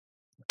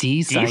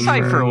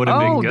Cypher would have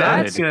been good.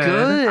 That's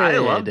good. I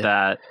love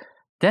that.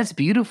 That's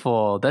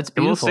beautiful.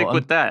 We'll stick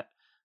with that.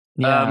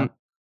 Yeah.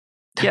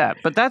 Yeah,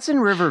 but that's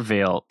in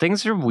Rivervale.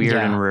 Things are weird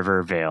in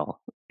Rivervale.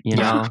 You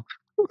know?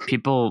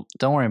 People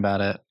don't worry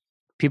about it.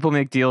 People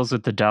make deals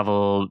with the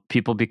devil.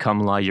 People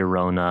become La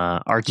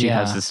Llorona. Archie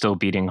has the still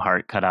beating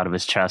heart cut out of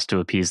his chest to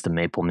appease the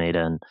Maple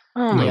Maiden.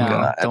 Oh my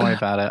god! Don't worry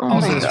about it.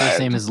 Also, his first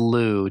name is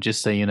Lou.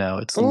 Just so you know,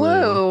 it's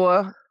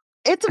Lou.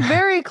 It's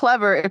very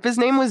clever. If his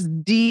name was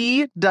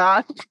D.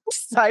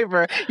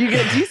 Cypher, you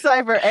get D.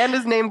 Cypher, and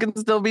his name can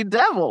still be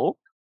Devil.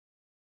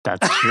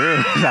 That's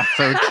true. That's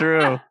so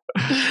true.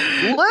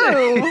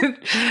 Lou.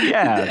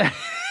 Yeah.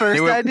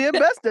 First idea,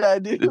 best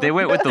idea. They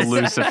went with the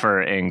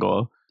Lucifer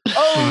angle.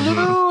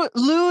 Oh,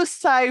 Lou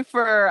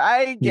Cypher.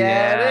 I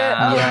get it.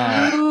 Oh,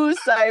 yeah. Lou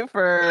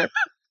Cypher.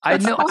 I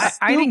know.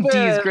 I think D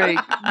is great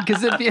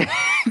because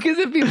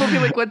if people be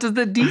like, "What does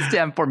the D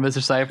stand for,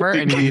 Mr. Cypher?"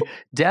 and you be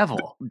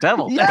Devil,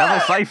 Devil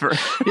Cypher,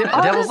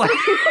 Devil Cypher.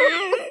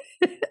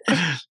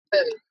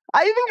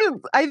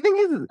 I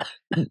think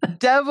it's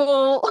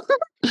Devil.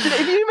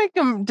 If you make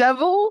him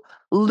Devil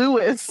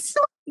Lewis.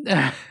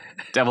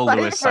 Devil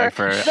Lewis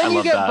Cypher. Then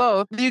you get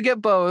both. You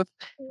get both.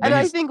 And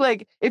I think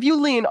like if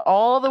you lean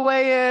all the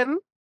way in,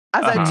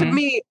 to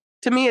me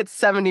it's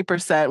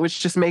 70%, which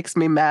just makes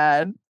me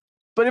mad.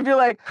 But if you're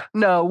like,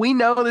 no, we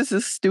know this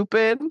is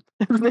stupid.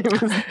 His name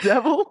is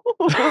Devil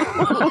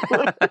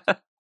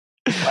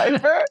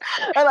Cypher,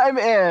 and I'm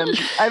in,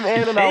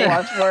 and I'll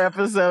watch more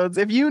episodes.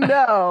 If you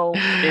know,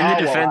 in the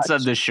defense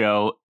of the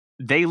show,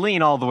 they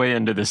lean all the way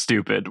into the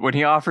stupid. When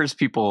he offers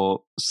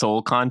people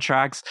soul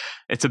contracts,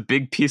 it's a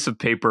big piece of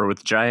paper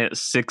with giant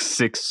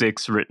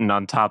 666 written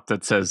on top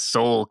that says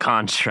soul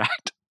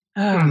contract.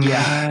 Oh,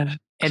 God.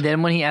 And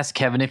then when he asks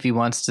Kevin if he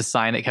wants to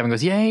sign it, Kevin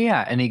goes,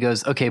 yeah. And he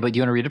goes, okay, but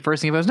you want to read it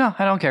first? And he goes, no,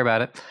 I don't care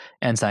about it.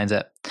 And signs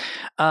it.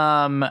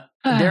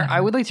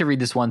 I would like to read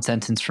this one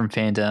sentence from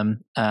Fandom.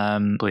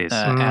 Please.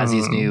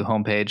 Azzy's new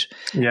homepage.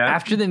 Yeah.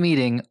 After the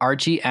meeting,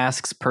 Archie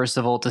asks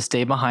Percival to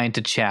stay behind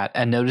to chat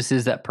and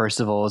notices that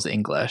Percival is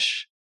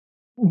English.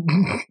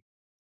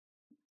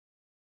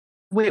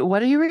 Wait,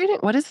 what are you reading?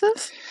 What is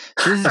this?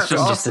 This is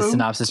just a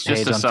synopsis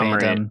page on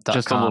fandom.com.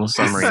 Just a little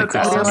summary. It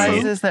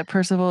realizes that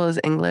Percival is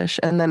English,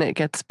 and then it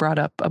gets brought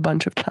up a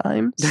bunch of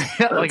times.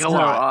 Like a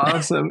lot.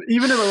 Awesome.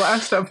 Even in the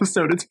last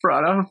episode, it's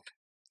brought up.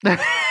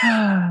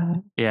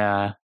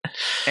 Yeah.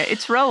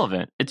 It's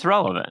relevant.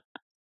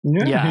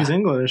 Yeah, he's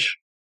English.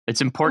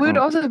 It's important. It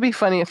would also be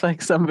funny if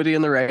like somebody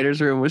in the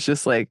writer's room was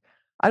just like,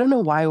 I don't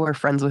know why we're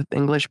friends with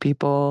English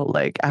people,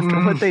 like,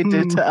 after what they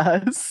did to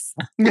us.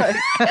 Like,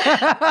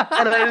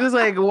 and I was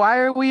like, why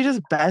are we just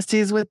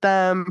besties with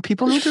them?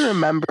 People need to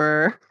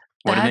remember.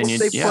 What did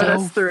they put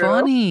us through.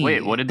 Funny.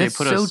 Wait, what did they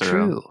put us through?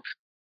 True.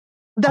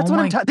 That's what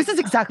I'm talking. This is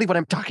exactly what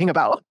I'm talking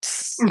about.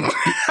 This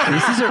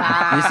is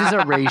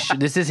erasure.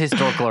 This is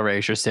historical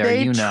erasure, Sarah.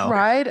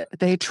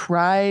 They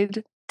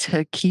tried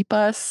to keep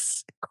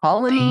us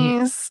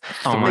colonies.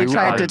 They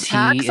tried to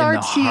tax our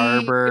tea.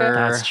 Harbor.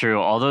 That's true.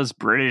 All those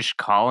British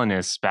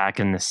colonists back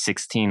in the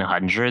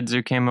 1600s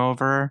who came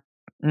over.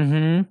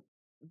 Mm-hmm.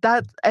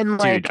 That and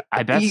like, dude,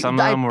 I bet some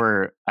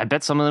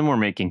of them were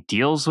making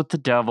deals with the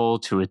devil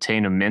to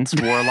attain immense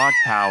warlock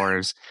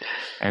powers,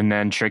 and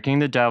then tricking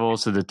the devil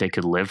so that they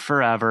could live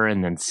forever,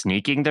 and then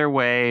sneaking their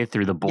way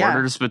through the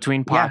borders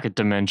between pocket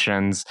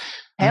dimensions.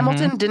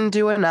 Hamilton didn't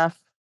do enough.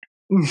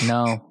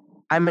 No.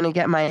 I'm going to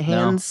get my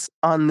hands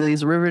on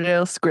these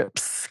Riverdale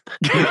scripts.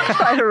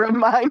 Try to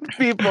remind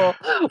people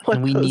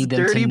what those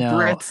dirty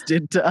Brits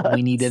did to us.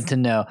 We need them to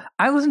know.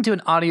 I listened to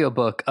an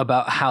audiobook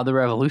about how the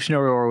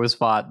Revolutionary War was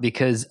fought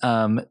because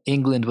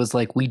England was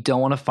like, we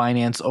don't want to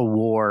finance a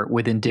war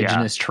with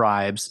indigenous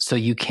tribes, so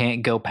you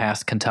can't go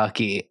past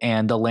Kentucky.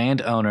 And the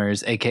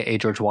landowners, aka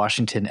George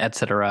Washington,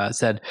 etc.,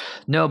 said,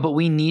 no, but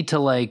we need to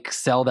like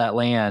sell that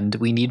land.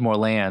 We need more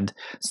land.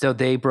 So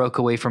they broke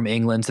away from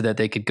England so that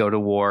they could go to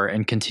war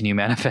and continue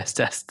manifest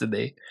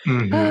destiny.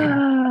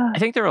 I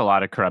think there are a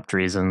lot of corrupt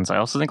reasons. I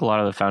also think a lot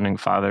of the founding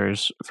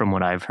fathers, from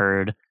what I've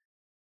heard,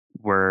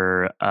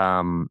 were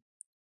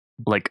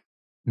like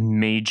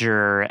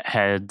major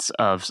heads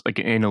of like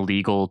an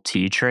illegal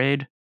tea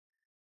trade.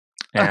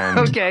 And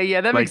okay,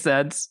 yeah, that makes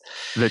sense.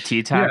 The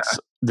tea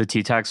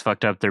tax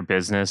fucked up their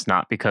business,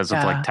 not because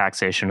of like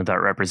taxation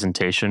without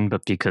representation,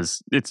 but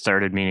because it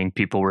started meaning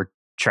people were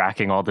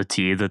tracking all the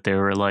tea that they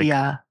were like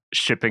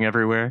shipping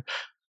everywhere.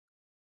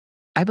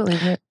 I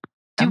believe it.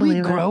 Did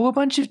we grow a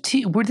bunch of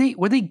tea? Were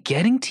they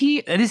getting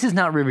tea? This is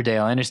not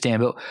Riverdale, I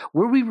understand, but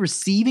were we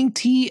receiving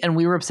tea and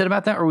we were upset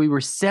about that, or we were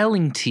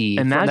selling tea?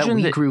 No,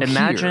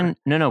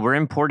 we're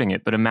importing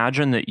it, but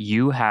imagine that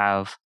you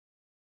have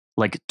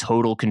like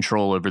total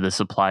control over the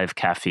supply of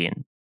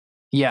caffeine.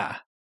 Yeah.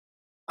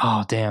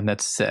 Oh, damn,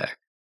 that's sick.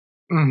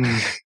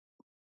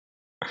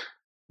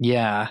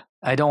 Yeah,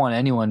 I don't want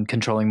anyone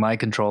controlling my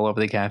control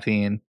over the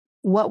caffeine.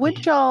 What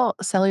would y'all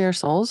sell your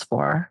souls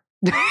for?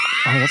 Oh,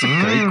 that's a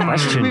great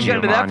question. We've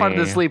got to that part of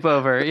the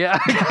sleepover. Yeah.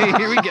 Okay,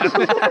 here we go.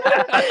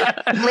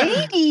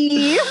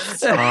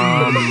 Ladies.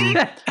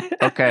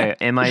 Okay.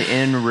 Am I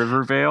in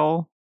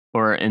Riverdale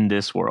or in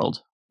this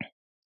world?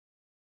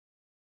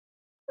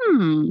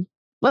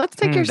 Let's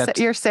take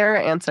your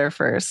Sarah answer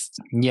first.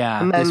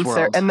 Yeah. And then this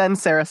world. and then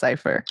Sarah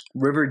Cypher.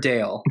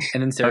 Riverdale.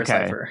 And then Sarah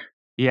Cypher.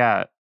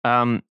 Yeah.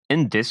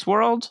 In this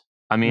world,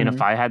 I mean,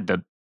 if I had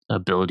the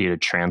ability to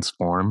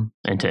transform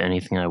into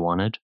anything I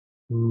wanted,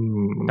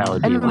 that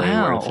would be way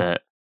worth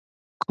it.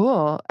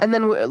 Cool. And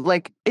then,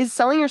 like, is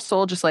selling your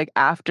soul just like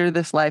after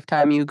this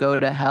lifetime you go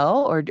to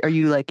hell, or are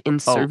you like in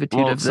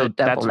servitude of the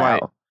devil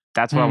now?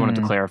 That's why I wanted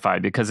to clarify,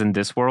 because in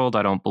this world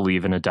I don't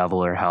believe in a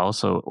devil or hell,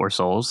 or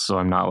souls, so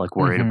I'm not like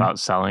worried about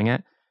selling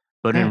it.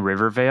 But in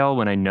Riverdale,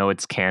 when I know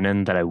it's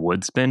canon that I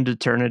would spend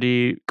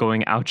eternity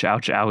going ouch,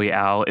 ouch, owie,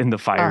 ow in the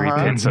fiery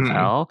pits of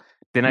hell,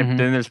 then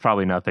there's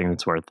probably nothing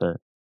that's worth it.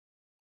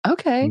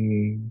 Okay.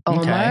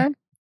 Omar.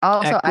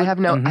 Also, I have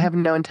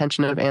no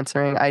intention of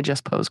answering. I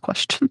just pose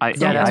questions. I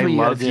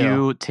love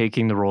you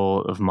taking the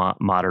role of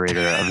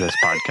moderator of this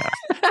podcast.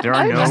 There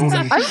are I'm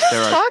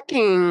just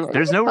talking.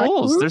 There's no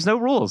rules. There's no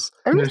rules.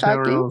 There's no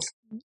rules.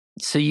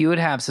 So you would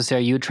have,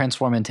 Sarah, you would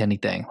transform into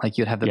anything. Like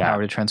you'd have the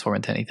power to transform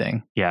into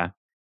anything. Yeah.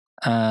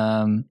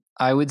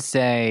 I would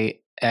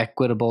say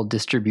equitable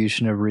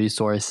distribution of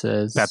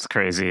resources. That's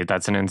crazy.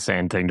 That's an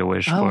insane thing to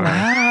wish for.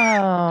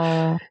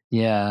 Wow.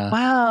 Yeah.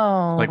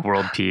 Wow. Like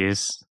world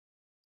peace.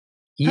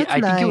 Yeah,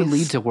 I think it would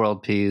lead to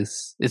world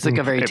peace. It's like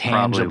a very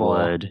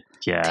tangible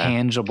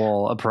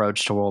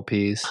approach to world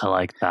peace. I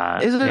like that.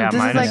 This is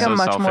like a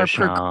much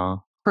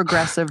more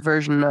progressive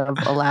version of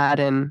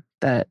Aladdin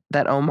that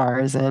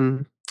Omar is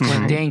in.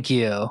 Thank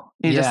you.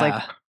 He just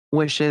like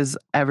wishes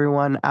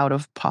everyone out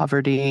of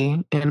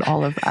poverty in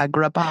all of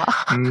Agrabah.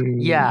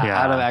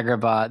 Out of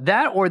Agrabah.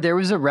 That, or there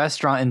was a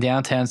restaurant in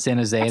downtown San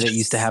Jose that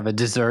used to have a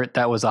dessert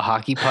that was a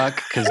hockey puck,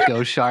 because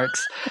Go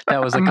Sharks.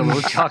 That was like a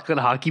little chocolate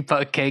hockey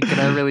puck cake, and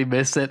I really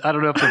miss it. I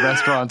don't know if the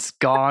restaurant's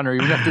gone or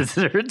even if the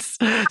dessert's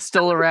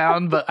still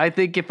around, but I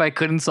think if I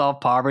couldn't solve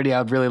poverty,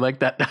 I'd really like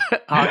that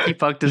hockey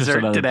puck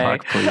dessert today.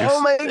 Puck,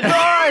 oh my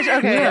gosh.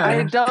 Okay.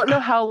 I don't know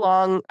how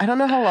long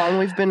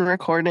we've been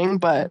recording,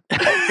 but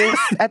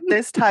at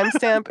this timestamp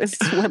is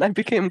when I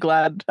became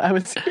glad I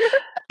was here.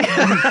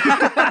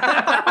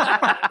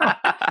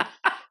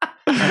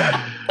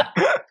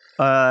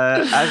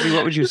 Azzy,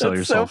 what would you sell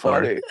yourself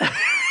for?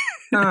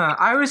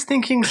 I was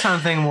thinking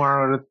something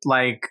more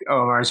like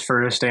Omar's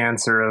first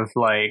answer of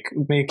like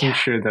making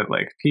sure that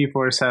like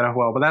people are set up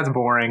well, but that's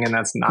boring and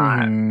that's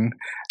not.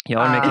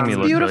 Y'all are making me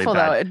look beautiful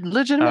really bad. Though.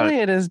 Legitimately,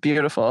 it is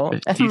beautiful.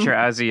 Teacher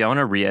Azzy, I want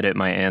to re-edit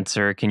my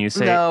answer. Can you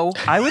say, no.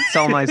 I would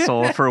sell my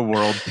soul for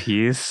world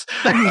peace?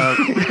 Do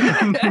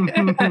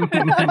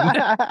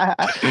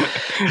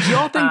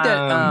y'all think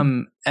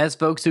that as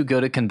folks who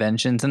go to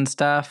conventions and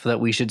stuff, that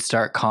we should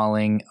start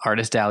calling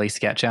Artist Alley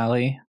Sketch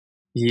Alley?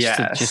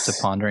 Yes. Just a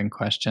pondering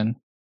question.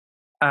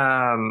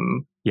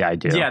 Yeah, I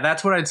do. Yeah,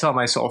 that's what I'd sell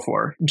my soul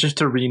for. Just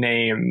to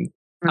rename.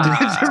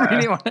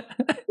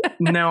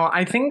 No,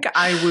 I think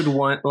I would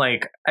want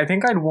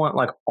I'd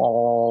want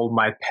all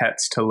my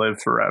pets to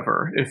live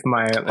forever. If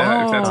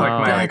that's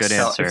my good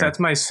answer. If that's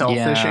my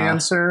selfish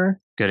answer.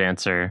 Good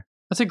answer.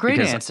 That's a great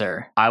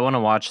answer. I want to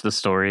watch the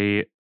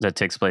story that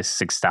takes place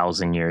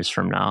 6,000 years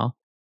from now,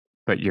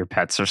 but your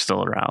pets are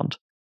still around.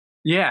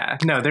 Yeah,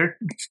 no,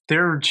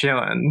 they're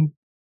chilling.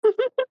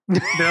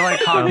 They're like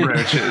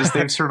cockroaches.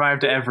 They've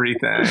survived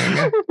everything.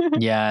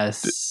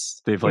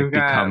 Yes, they've like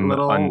become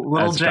little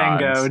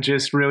Django gods.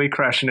 Just really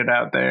crushing it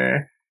out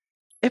there.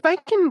 If I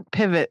can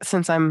pivot,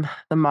 since I'm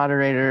the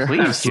moderator,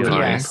 please,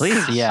 yes.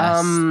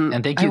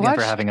 And thank you again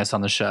for having us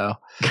on the show.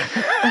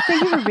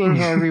 Thank you for being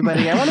here,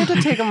 everybody. I wanted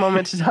to take a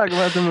moment to talk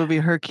about the movie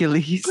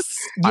Hercules.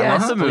 I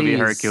love the movie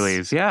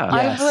Hercules. Yeah,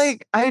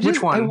 yes.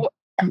 Which one?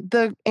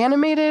 The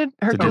animated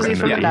Hercules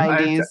from the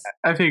 90s.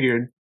 I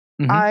figured.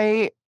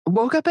 I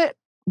woke up at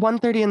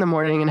 1:30 in the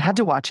morning and had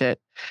to watch it.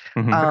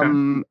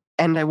 And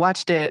I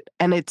watched it,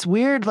 and it's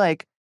weird.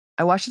 Like,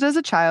 I watched it as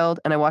a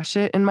child, and I watched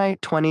it in my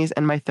 20s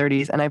and my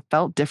 30s, and I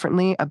felt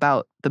differently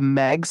about the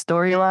Meg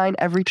storyline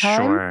every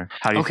time. Sure.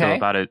 How do you feel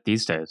about it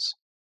these days?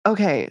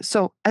 Okay,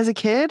 so as a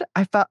kid,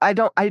 I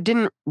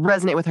didn't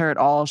resonate with her at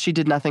all. She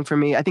did nothing for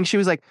me. I think she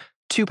was like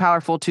too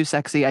powerful, too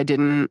sexy. I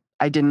didn't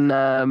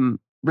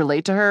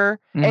relate to her,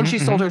 and she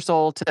sold her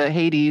soul to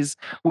Hades,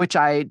 which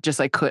I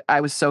just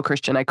I was so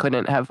Christian, I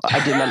didn't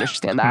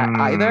understand that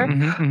either.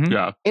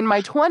 Yeah. In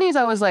my 20s,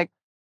 I was like,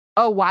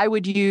 oh, why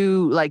would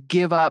you like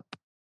give up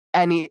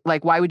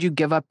why would you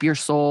give up your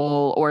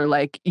soul or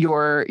like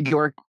your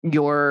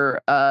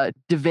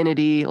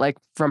divinity, like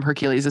from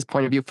Hercules'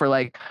 point of view, for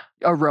like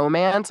a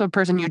romance of a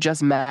person you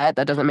just met?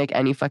 That doesn't make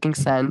any fucking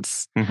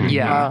sense.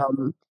 Yeah.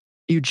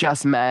 You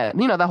just met,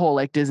 the whole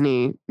like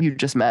Disney you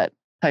just met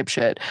type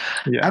shit.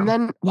 Yeah. And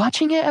then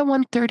watching it at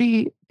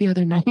 1:30 the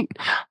other night,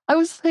 I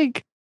was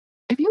like,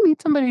 if you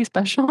meet somebody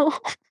special,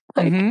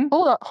 like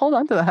hold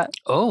on to that.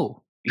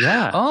 Oh,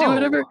 yeah.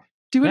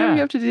 Do whatever you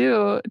have to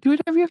do. Do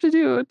whatever you have to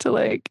do to,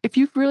 like, if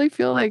you really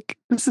feel like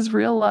this is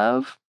real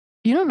love,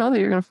 you don't know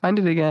that you're gonna find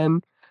it again.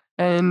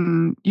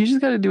 And you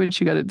just gotta do what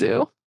you gotta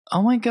do.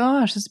 Oh my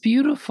gosh, that's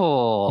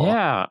beautiful.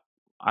 Yeah.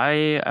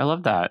 I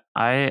love that.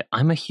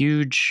 I'm a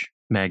huge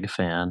Meg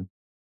fan.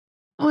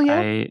 Oh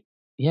yeah.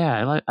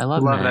 I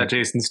love Meg. That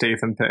Jason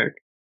Statham pick.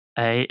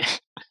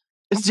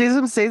 Is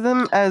Jason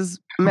Statham as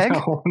Meg?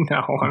 No,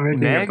 I'm making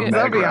Meg a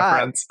Meg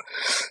reference.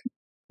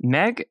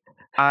 Meg,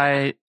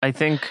 I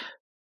think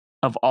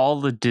of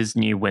all the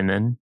Disney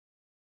women,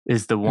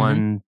 is the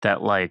one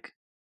that like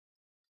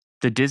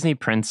the Disney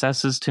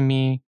princesses to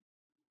me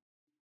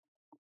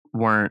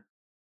weren't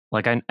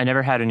like I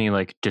never had any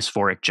like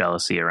dysphoric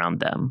jealousy around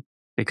them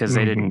because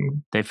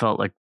they felt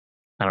like,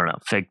 I don't know,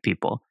 fake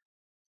people.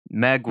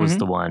 Meg was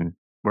the one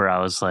where I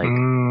was like,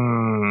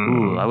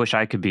 ooh, I wish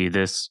I could be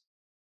this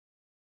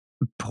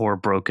poor,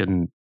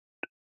 broken,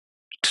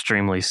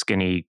 extremely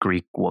skinny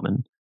Greek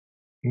woman.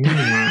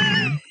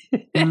 And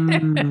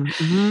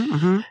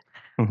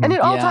it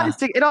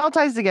all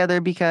ties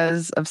together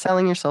because of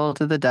selling your soul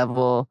to the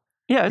devil.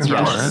 Yeah, it's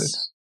relevant.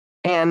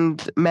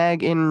 And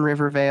Meg in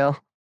Riverdale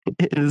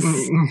is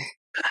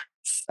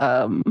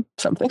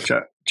something.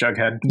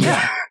 Jughead.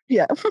 Yeah.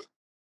 Yeah.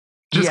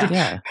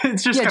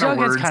 It's just kind of Jughead's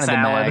word kind of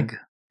salad. the Meg.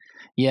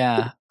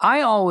 Yeah.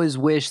 I always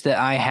wish that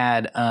I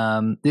had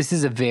this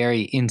is a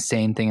very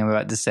insane thing I'm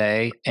about to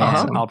say,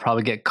 and I'll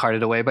probably get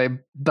carted away by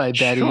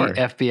Betty,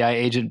 FBI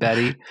agent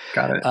Betty.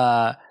 Got it.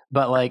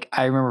 But like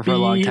I remember for a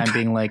long time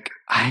being like,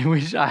 I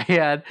wish I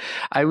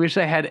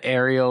had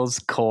Ariel's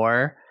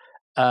core.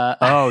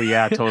 Oh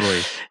yeah,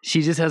 totally.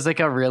 She just has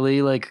like a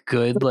really like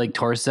good like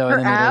torso, Her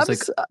and then abs?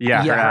 there's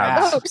like her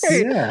abs.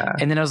 Okay. Yeah.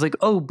 And then I was like,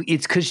 oh,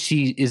 it's because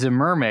she is a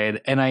mermaid,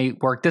 and I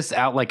worked this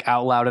out like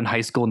out loud in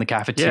high school in the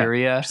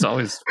cafeteria. She's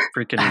always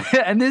freaking.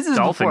 And this is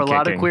before a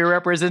lot of kicking. queer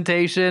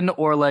representation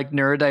or like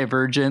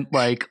neurodivergent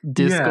like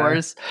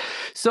discourse.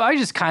 So I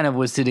just kind of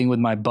was sitting with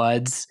my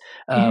buds,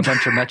 a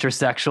bunch of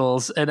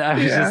metrosexuals, and I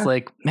was just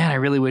like, man, I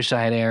really wish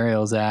I had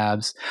Ariel's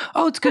abs.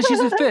 Oh, it's because she's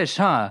a fish,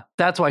 huh?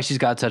 That's why she's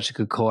got such a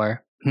good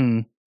core.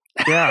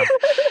 Yeah.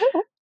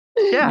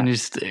 And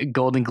just a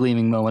golden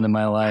gleaming moment in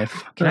my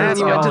life. And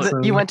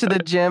you went to the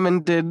gym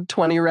and did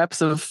 20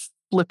 reps of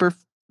flipper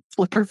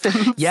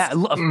fins. Yeah,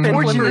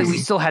 fortunately, we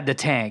still had the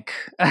tank.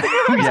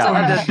 We still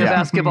had the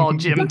basketball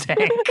gym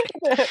tank.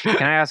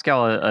 Can I ask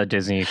y'all a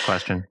Disney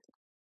question?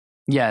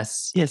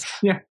 Yes.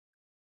 Yeah.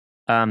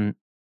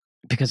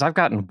 Because I've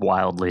gotten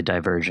wildly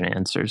divergent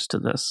answers to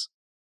this.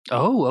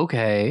 Oh,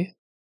 okay.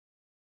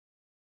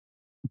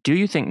 Do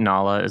you think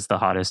Nala is the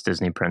hottest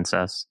Disney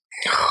princess?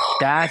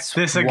 That's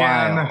this wild.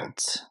 again.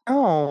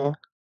 Oh.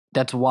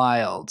 That's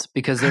wild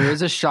because there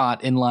is a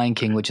shot in Lion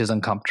King which is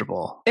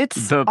uncomfortable.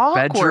 It's the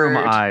awkward.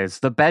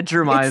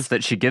 bedroom eyes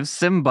that she gives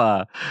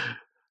Simba.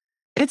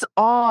 It's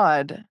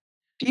odd.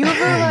 Do you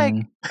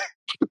ever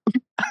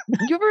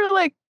you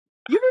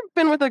ever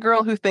been with a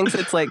girl who thinks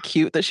it's like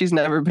cute that she's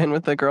never been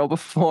with a girl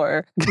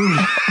before? No,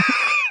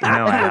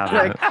 I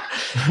haven't.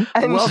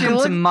 And welcome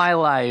to my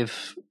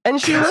life. And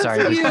she looks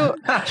at you.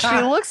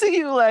 She looks at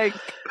you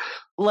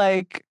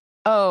like,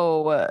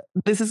 oh,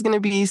 this is gonna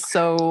be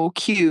so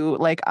cute.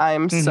 Like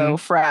I'm so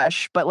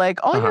fresh, but like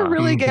all you're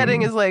really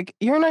getting is like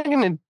you're not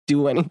gonna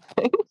do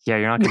anything. Yeah,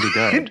 you're not gonna be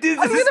good.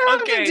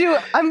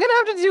 I'm gonna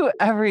have to do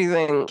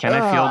everything. Can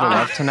I feel the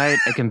love tonight?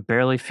 I can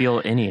barely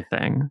feel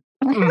anything.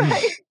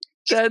 Right.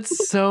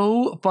 That's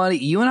so funny.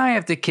 You and I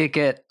have to kick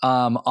it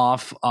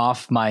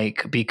off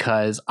mic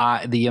because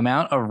the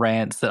amount of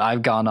rants that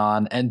I've gone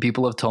on and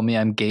people have told me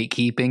I'm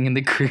gatekeeping in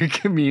the queer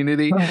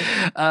community.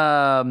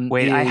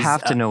 Wait, I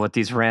have to know what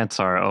these rants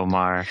are,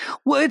 Omar.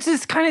 Well, it's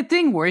this kind of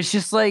thing where it's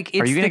just like, it's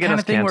are you the gonna get kind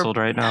us of thing canceled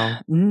right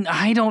now?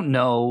 I don't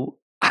know.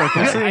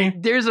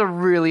 There's a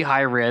really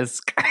high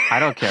risk. I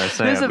don't care.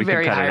 There's a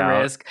very high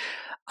risk.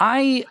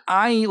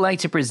 I like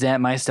to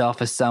present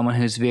myself as someone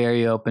who's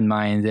very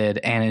open-minded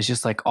and is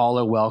just like all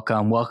are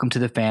welcome. Welcome to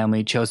the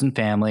family, chosen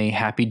family,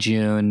 happy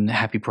June,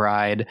 happy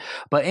Pride.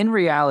 But in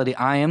reality,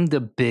 I am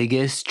the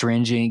biggest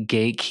stringent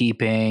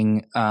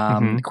gatekeeping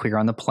queer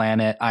on the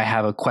planet. I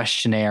have a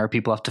questionnaire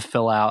people have to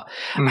fill out.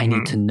 I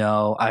need to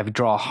know. I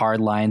draw hard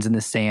lines in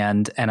the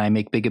sand and I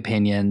make big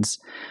opinions.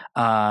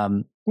 We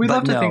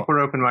love to think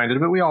we're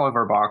open-minded, but we all have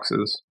our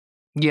boxes.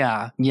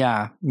 Yeah.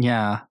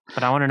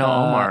 But I want to know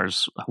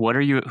Omar's. Who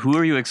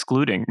are you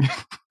excluding?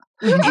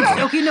 Am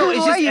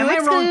I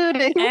wrong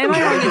in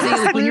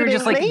saying like when you're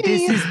just like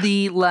this is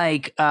the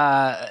like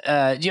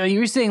you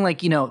were saying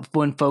like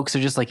when folks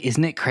are just like,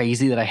 isn't it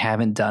crazy that I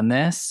haven't done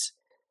this?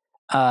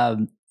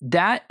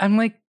 That I'm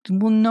like,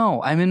 well,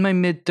 no, I'm in my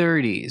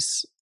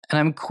mid-30s and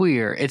I'm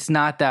queer. It's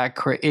not that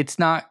it's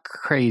not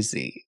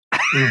crazy.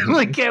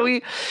 Like,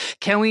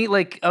 can we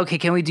like, okay,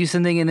 can we do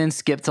something and then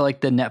skip to like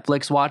the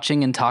Netflix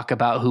watching and talk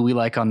about who we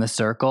like on The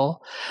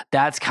Circle?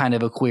 That's kind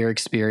of a queer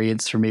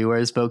experience for me.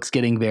 Whereas folks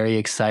getting very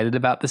excited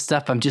about this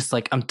stuff, I'm just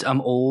like,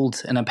 I'm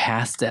old and I'm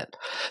past it.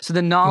 So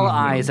the Nala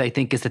eyes, I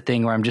think, is the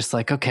thing where I'm just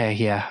like,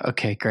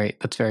 okay, great.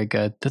 That's very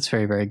good. That's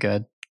very, very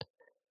good.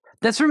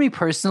 That's for me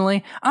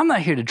personally. I'm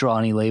not here to draw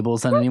any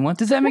labels on anyone.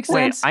 Does that make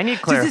sense? Wait, I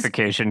need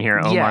clarification here,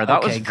 Omar. Yeah,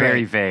 that was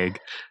very vague.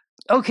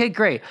 Okay,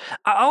 great.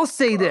 I'll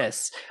say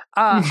this.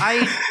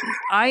 I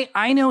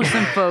know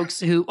some folks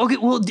who. Okay,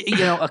 well,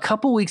 a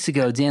couple weeks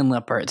ago, Dan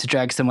Lippert, to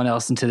drag someone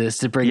else into this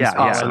to bring this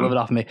a little bit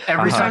off of me.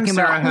 Every time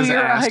Sarah has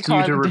asked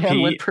you to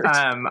repeat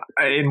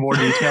in more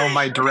detail,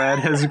 my dread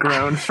has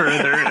grown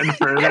further and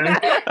further.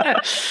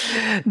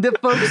 The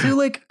folks who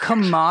like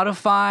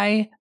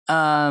commodify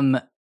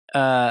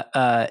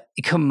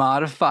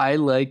commodify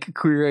like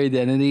queer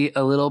identity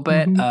a little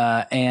bit.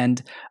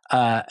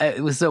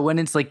 So when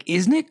it's like,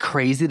 isn't it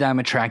crazy that I'm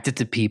attracted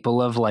to people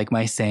of like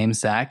my same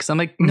sex? I'm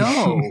like,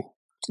 no.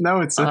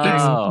 No, it's a thing.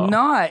 It's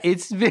not.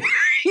 It's very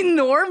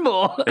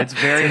normal. It's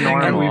very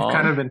normal. And we've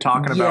kind of been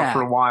talking about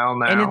for a while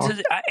now. And it's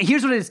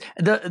here's what it is: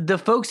 the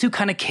folks who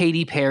kind of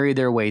Katy Perry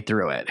their way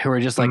through it, who are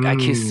just like, I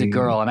kissed a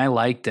girl and I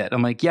liked it.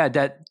 I'm like,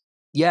 that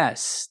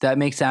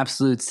makes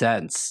absolute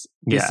sense.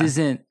 This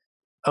isn't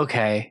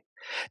okay.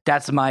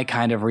 That's my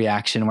kind of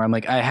reaction where I'm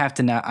like,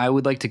 I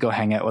would like to go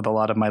hang out with a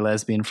lot of my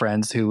lesbian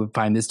friends who would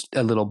find this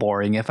a little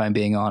boring, if I'm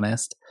being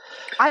honest.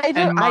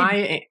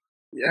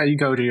 You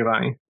go,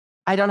 Giovanni.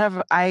 I don't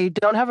have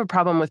a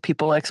problem with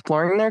people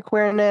exploring their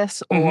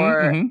queerness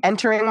or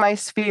entering my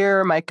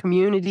sphere, my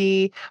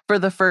community for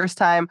the first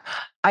time.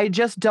 I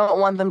just don't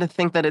want them to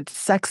think that it's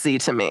sexy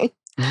to me.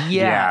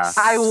 Yes.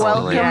 I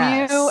welcome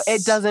you.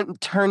 It doesn't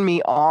turn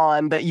me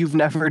on that you've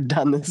never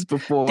done this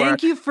before.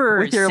 Thank you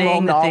for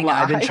saying the thing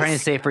I've been trying to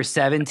say for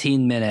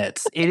 17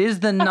 minutes. It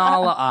is the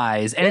Nala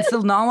eyes. And it's the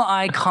Nala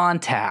eye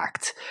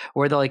contact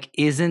where they're like,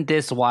 isn't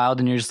this wild?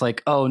 And you're just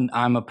like, oh,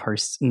 I'm a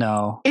person.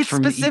 No. Are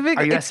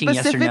you asking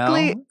yes or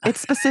no? It's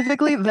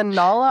specifically the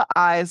Nala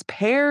eyes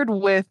paired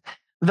with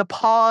the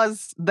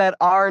paws that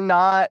are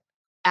not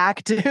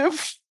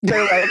active.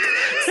 They're like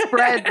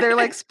spread. They're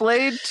like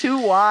splayed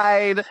too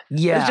wide.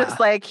 Yeah. It's just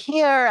like,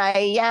 here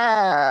I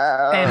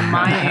am. And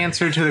my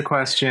answer to the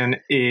question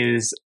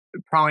is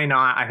probably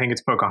not. I think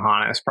it's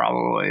Pocahontas,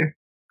 probably.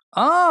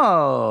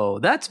 Oh,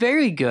 that's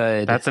very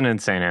good. That's an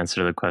insane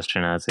answer to the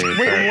question, Azzy.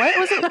 Wait, what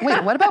was it?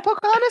 Wait, what about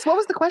Pocahontas? What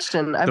was the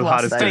question? I've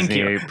lost that. Thank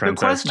you. The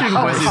question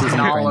was, is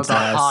Nala the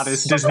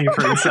hottest Disney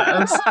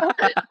princess?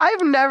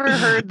 I've never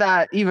heard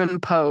that even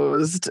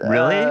posed.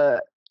 Really?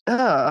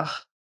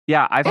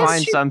 Yeah, I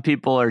find some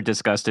people are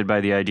disgusted by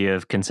the idea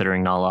of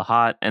considering Nala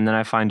hot, and then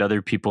I find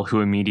other people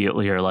who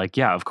immediately are like,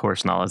 yeah, of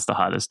course Nala's the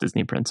hottest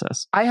Disney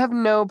princess. I have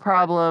no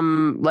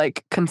problem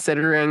like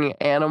considering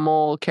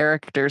animal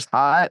characters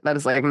hot. That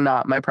is like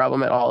not my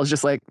problem at all. It's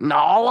just like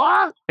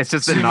Nala. It's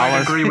just that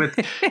Nala agree with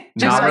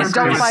Nala's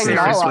don't find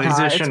Nala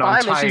position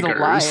on tigers. She's a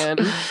lion.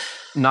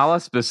 Nala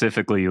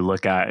specifically you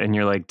look at and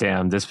you're like,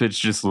 damn, this bitch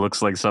just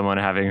looks like someone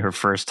having her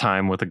first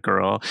time with a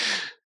girl.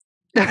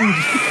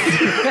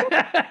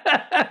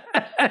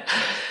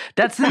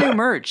 That's the new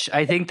merch.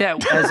 I think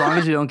that as long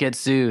as we don't get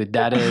sued,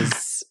 that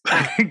is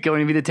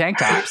going to be the tank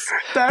tops.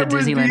 The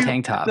Disneyland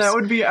tank tops. That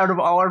would be, out of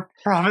all our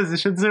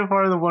propositions so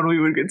far, the one we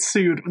would get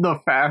sued the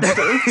fastest.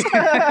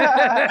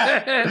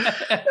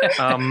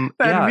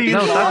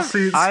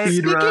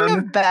 Speaking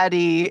of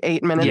Betty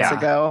 8 minutes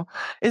ago,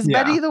 is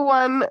Betty the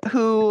one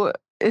who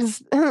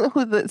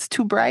it's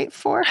too bright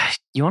for?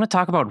 You want to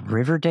talk about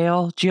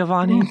Riverdale,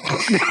 Jiavani?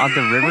 On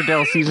the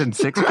Riverdale season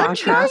 6 podcast? I'm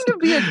trying to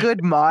be a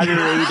good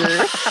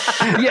moderator.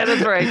 Yeah,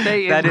 that's right.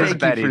 That is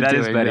Betty.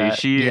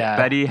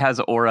 Betty has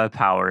aura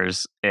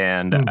powers,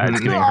 and it's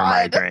giving her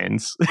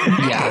migraines.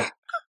 Yeah.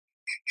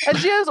 And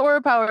she has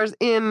aura powers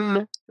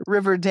in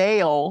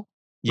Riverdale.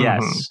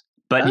 Yes.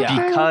 But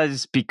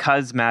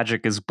because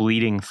magic is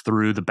bleeding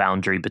through the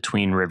boundary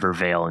between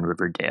Rivervale and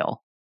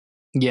Riverdale.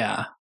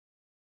 Yeah.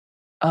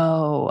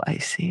 Oh, I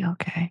see.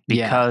 Okay.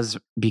 Because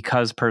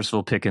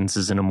Percival Pickens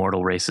is an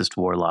immortal racist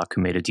warlock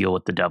who made a deal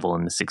with the devil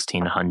in the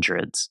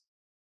 1600s.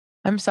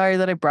 I'm sorry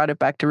that I brought it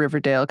back to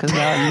Riverdale because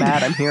now I'm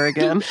mad I'm here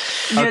again.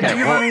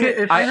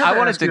 I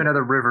wanted to do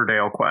another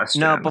Riverdale question.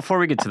 No, before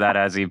we get to that,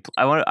 Azzy,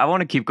 I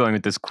want to keep going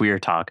with this queer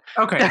talk.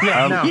 Okay.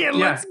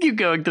 Let's keep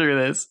going through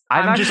this.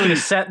 I'm just going to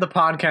set the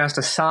podcast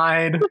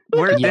aside.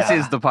 This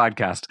is the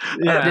podcast.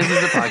 This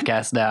is the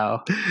podcast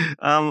now.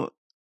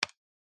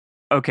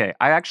 Okay,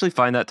 I actually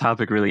find that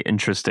topic really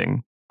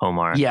interesting,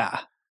 Omar.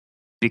 Yeah.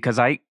 Because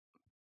I'm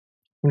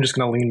just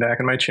going to lean back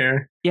in my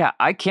chair. Yeah,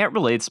 I can't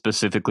relate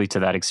specifically to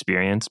that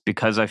experience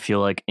because I feel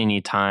like any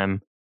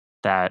time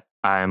that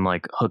I'm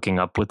like hooking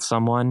up with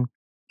someone,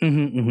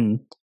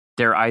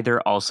 they're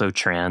either also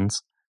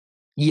trans.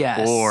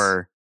 Yes.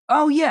 Or...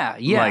 Oh, yeah.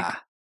 Like,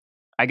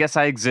 I guess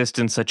I exist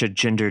in such a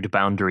gendered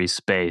boundary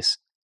space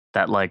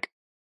that like,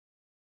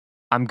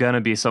 I'm going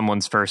to be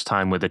someone's first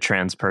time with a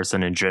trans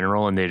person in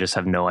general, and they just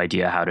have no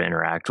idea how to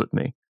interact with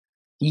me.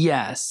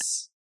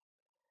 Yes.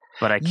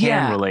 But I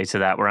can relate to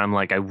that where I'm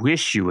like, I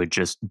wish you would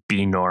just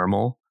be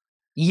normal.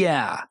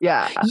 Yeah.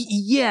 Yeah.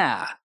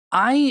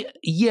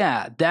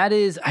 That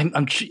is,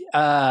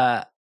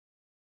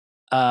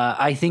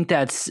 I think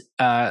that's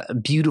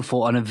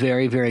beautiful and a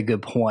very, very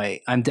good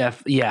point. I'm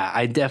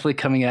definitely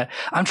coming at.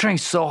 I'm trying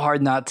so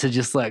hard not to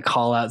just like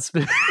call out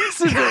specific.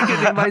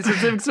 My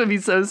specifics would be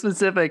so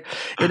specific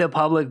in a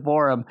public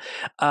forum,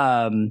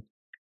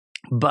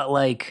 but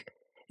like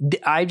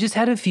I just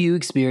had a few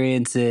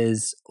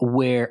experiences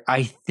where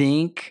I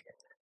think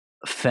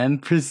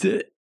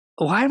femme-present.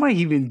 Why am I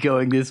even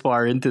going this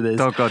far into this?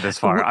 Don't go this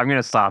far. I'm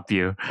going to stop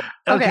you.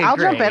 Okay, I'll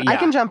jump in. Yeah. I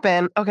can jump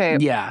in. Okay.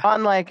 Yeah.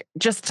 On like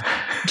just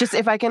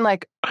if I can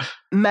like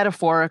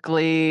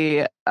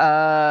metaphorically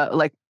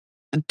like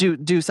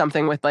do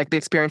something with like the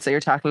experience that you're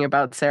talking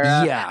about,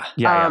 Sarah. Yeah.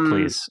 Yeah,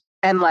 please.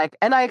 and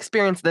I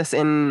experienced this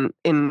in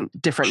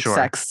different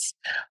sects,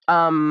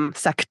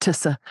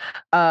 sects,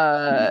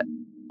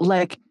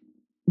 like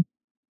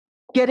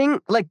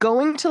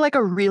going to like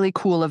a really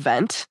cool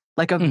event,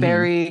 like a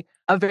very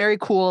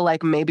cool,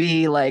 like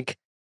maybe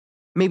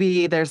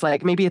there's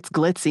like, maybe it's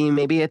glitzy,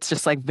 maybe it's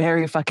just like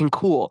very fucking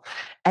cool.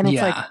 And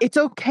it's like, it's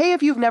okay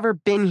if you've never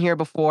been here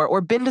before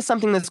or been to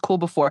something that's cool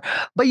before,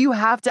 but you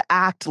have to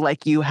act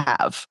like you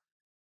have.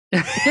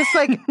 Just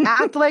like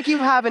act like you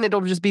have, and it'll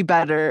just be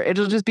better.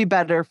 It'll just be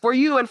better for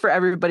you and for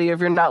everybody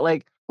if you're not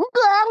like,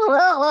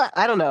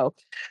 I don't know.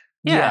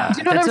 Yeah, do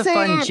you know that's what I'm a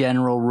saying? fun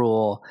general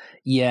rule.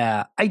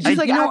 Yeah, act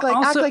like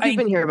you've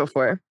been here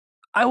before.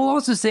 I will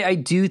also say I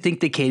do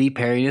think the Katy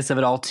Perry-ness of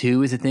it all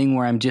too is a thing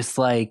where I'm just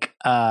like,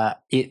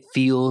 it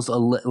feels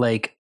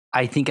like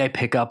I think I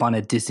pick up on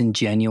a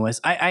disingenuous.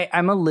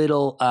 I'm a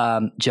little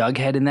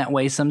Jughead in that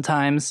way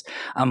sometimes.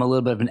 I'm a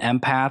little bit of an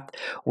empath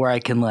where I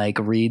can like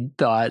read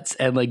thoughts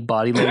and like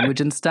body language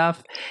and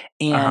stuff.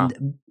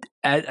 And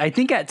I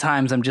think at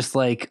times I'm just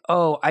like,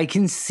 oh, I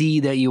can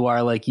see that you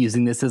are like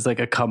using this as like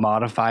a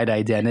commodified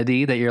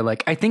identity, that you're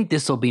like, I think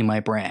this will be my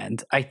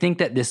brand. I think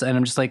that this, and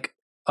I'm just like,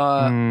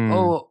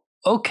 oh,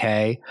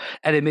 okay.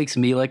 And it makes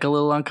me like a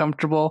little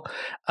uncomfortable,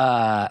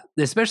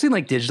 especially in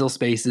like digital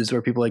spaces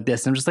where people like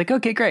this. I'm just like,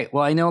 okay, great.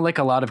 Well, I know like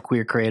a lot of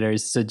queer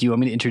creators. So do you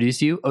want me to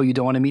introduce you? Oh, you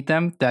don't want to meet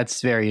them?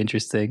 That's very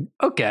interesting.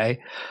 Okay,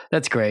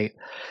 that's great.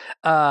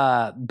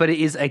 But it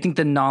is, I think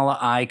the Nala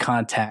eye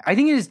contact, I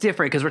think it is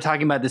different because we're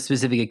talking about the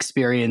specific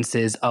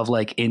experiences of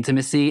like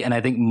intimacy. And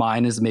I think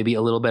mine is maybe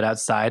a little bit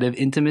outside of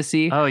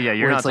intimacy. Oh yeah.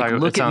 You're not like,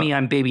 look at me,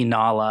 I'm baby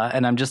Nala.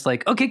 And I'm just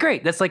like, okay,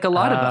 great. That's like a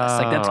lot of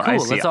us. Like, that's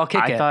cool. Let's all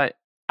kick it.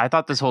 I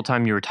thought this whole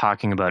time you were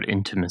talking about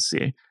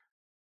intimacy.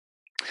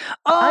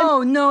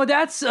 Oh, no,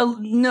 that's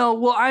no.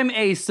 Well, I'm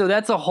Ace, so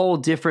that's a whole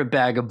different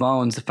bag of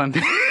bones. If I'm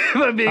being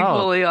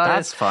fully honest,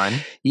 that's fun.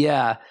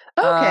 Yeah.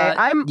 Okay,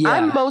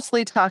 I'm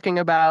mostly talking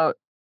about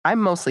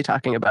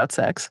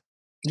sex.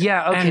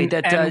 Yeah. Okay.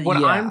 And what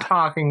I'm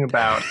talking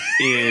about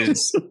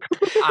is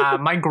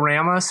my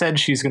grandma said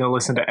she's going to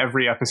listen to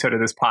every episode of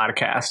this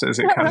podcast as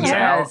it comes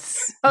out.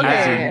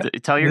 Okay.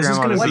 Tell your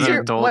grandma this is an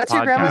adult podcast. What's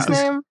your grandma's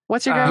name?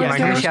 What's your grandma's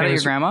name? Shout out your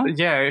grandma?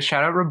 Yeah,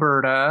 shout out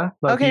Roberta.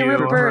 Love you.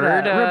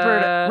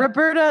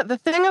 Roberta. The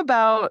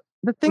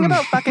thing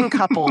about fucking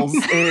couples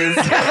is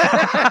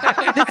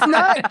it's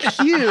not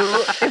cute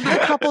if the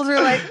couples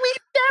are like,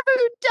 we've never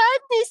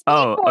done this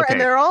before,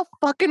 and they're all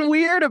fucking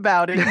weird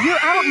about it. You're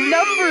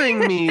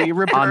outnumbering me,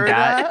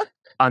 Roberta.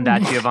 On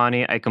that,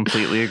 Jiavani, I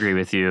completely agree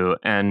with you.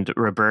 And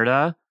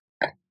Roberta,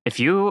 if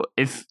you're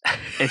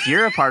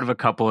a part of a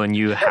couple and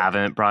you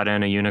haven't brought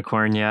in a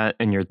unicorn yet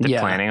and you're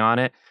planning on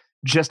it,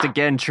 just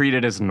again treat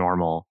it as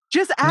normal.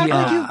 Just act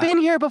like you've been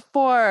here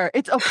before.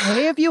 It's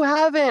okay if you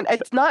haven't.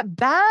 It's not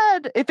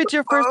bad if it's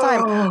your first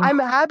time. I'm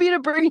happy to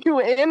bring you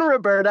in,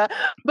 Roberta,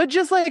 but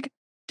just like,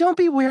 don't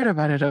be weird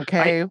about it,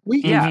 okay?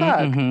 We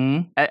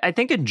can fuck. I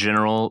think in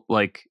general,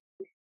 like,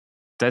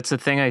 that's the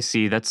thing I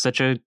see. It's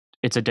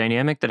a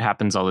dynamic that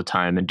happens all the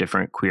time in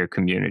different queer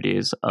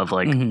communities of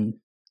like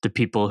the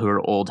people who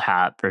are old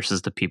hat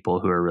versus the people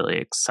who are really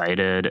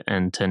excited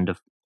and tend to,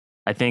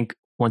 I think,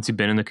 once you've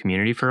been in the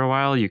community for a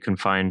while, you can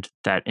find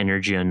that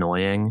energy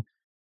annoying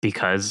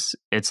because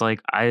it's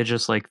like, I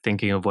just like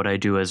thinking of what I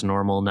do as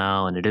normal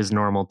now, and it is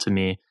normal to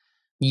me.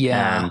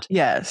 Yeah.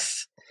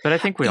 Yes. But I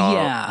think we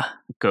all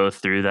go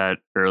through that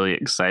early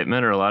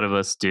excitement, or a lot of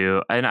us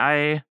do. And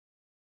I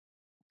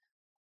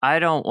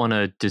don't want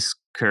to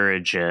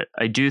discourage it.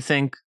 I do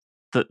think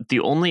that the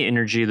only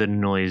energy that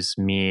annoys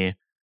me,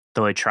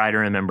 though I try to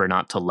remember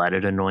not to let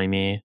it annoy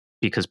me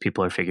because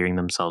people are figuring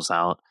themselves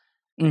out,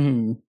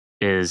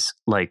 is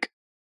like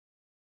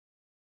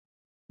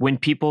when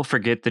people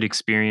forget that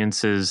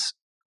experiences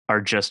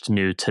are just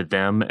new to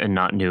them and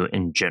not new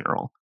in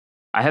general.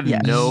 I have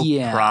no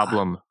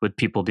problem with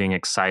people being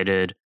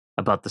excited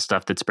about the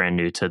stuff that's brand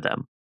new to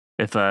them.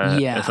 If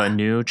a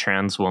new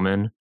trans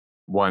woman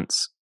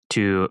wants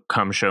to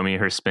come show me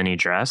her spinny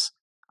dress,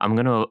 I'm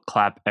going to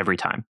clap every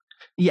time.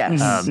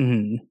 Yes.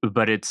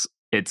 But it's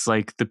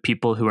like the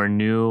people who are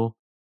new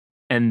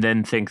and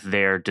then think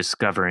they're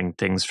discovering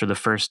things for the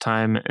first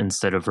time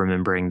instead of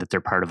remembering that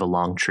they're part of a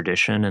long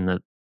tradition and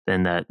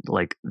that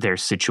like they're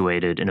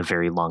situated in a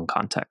very long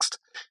context.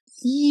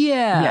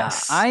 Yeah.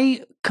 Yes.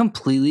 I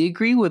completely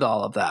agree with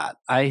all of that.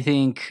 I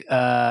think,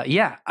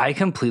 I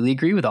completely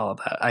agree with all of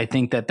that. I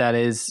think that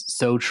is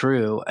so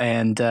true.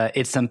 And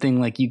it's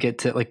something like you get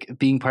to, like,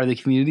 being part of the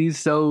community is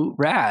so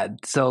rad.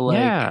 So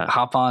like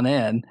hop on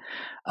in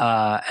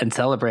and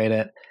celebrate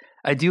it.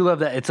 I do love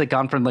that it's like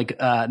gone from like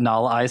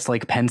Nala eyes to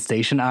like Penn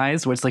Station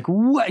eyes, where it's like,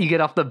 what? You get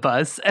off the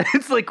bus and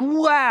it's like,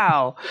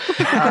 wow.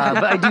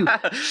 But I do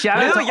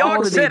shout out to New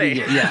York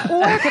City.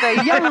 Where could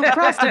a young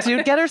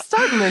prostitute get her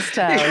start in this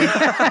town?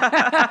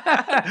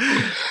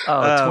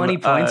 20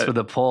 points for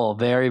the poll.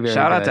 Very, very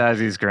shout good. out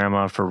to Azzy's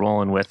grandma for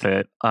rolling with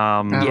it.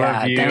 Thank you.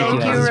 Thank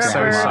you, I'm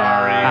so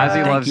sorry.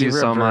 Azzy loves you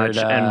so much.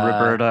 And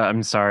Roberta,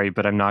 I'm sorry,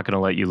 but I'm not going to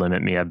let you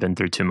limit me. I've been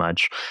through too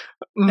much.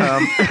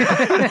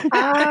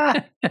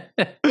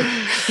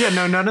 Yeah,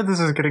 no, none of this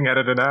is getting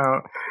edited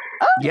out.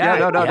 Oh,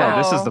 No.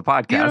 This is the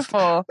podcast.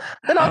 Beautiful.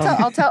 Then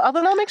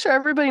I'll make sure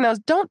everybody knows.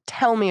 Don't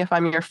tell me if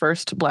I'm your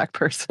first Black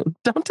person.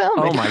 Don't tell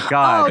me. Oh my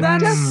God.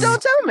 Just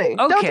don't tell me. Okay.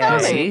 Don't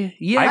tell me.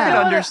 Yeah. I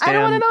could understand. I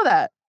don't want to know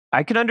that.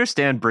 I could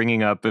understand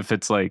bringing up if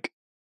it's like,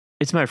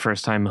 it's my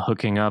first time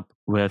hooking up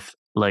with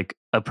like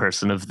a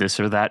person of this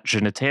or that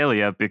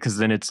genitalia, because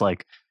then it's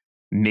like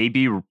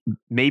maybe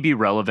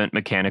relevant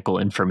mechanical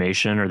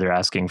information, or they're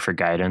asking for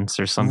guidance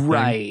or something.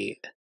 Right.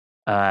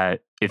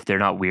 If they're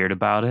not weird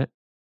about it.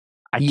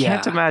 I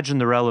can't imagine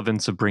the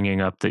relevance of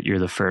bringing up that you're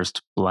the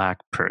first Black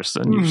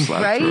person you've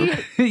slept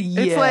with.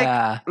 It's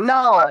like,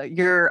 no,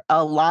 you're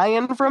a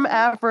lion from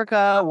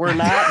Africa. We're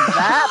not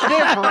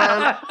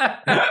that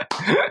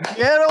different.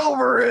 Get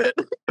over it.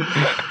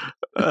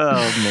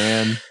 Oh,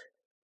 man.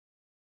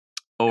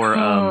 Or,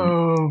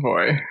 oh,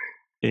 boy.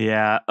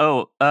 Yeah.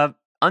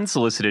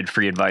 Unsolicited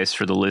free advice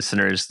for the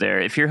listeners there.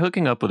 If you're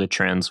hooking up with a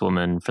trans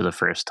woman for the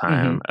first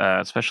time,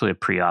 especially a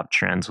pre-op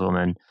trans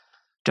woman,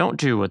 don't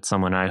do what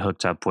someone I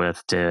hooked up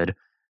with did.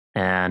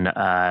 And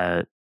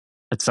at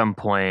some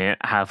point,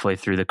 halfway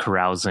through the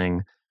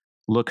carousing,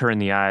 look her in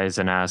the eyes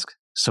and ask,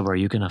 "So are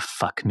you going to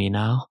fuck me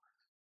now?"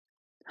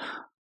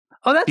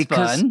 Oh, that's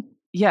fun.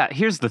 Yeah,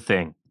 here's the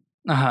thing.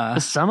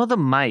 Some of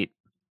them might.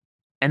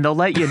 And they'll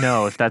let you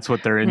know if that's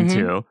what they're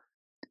into.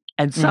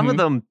 And some of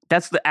them,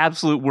 that's the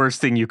absolute worst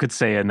thing you could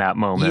say in that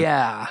moment.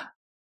 Yeah.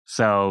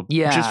 So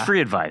just free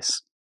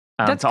advice.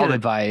 That's good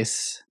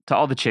advice. To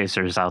all the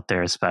chasers out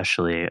there,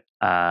 especially.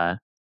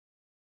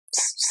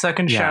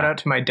 Second shout out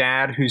to my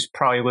dad, who's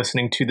probably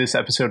listening to this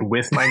episode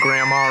with my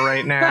grandma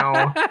right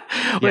now.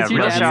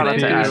 Real shout out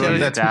to Ashley's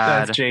dad.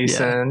 That's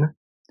Jason. Yeah.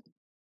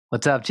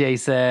 What's up,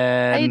 Jason?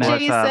 Hey,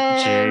 What's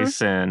up,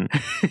 Jason?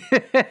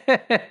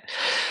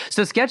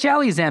 So Sketch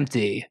Alley's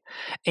empty,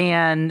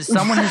 and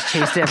someone has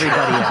chased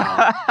everybody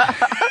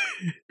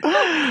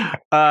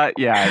out.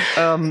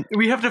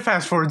 We have to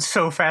fast forward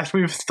so fast. We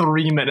have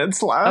 3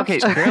 minutes left. Okay,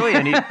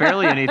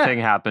 barely anything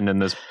happened in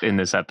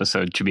this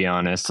episode, to be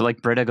honest. So,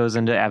 like, Britta goes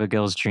into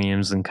Abigail's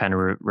dreams and kind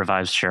of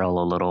revives Cheryl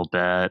a little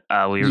bit.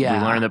 We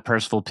learn that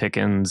Percival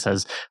Pickens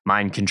has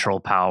mind control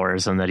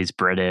powers and that he's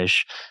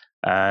British.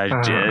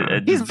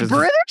 He's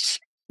British?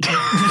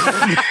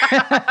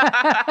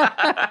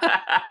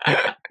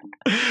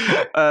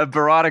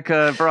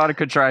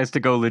 Veronica tries to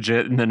go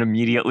legit and then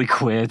immediately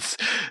quits.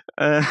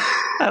 I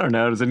don't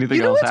know. Does anything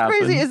else happen? What's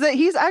crazy is that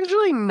he's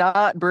actually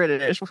not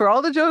British. For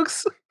all the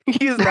jokes,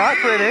 he's not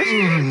British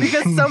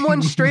because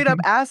someone straight up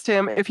asked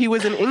him if he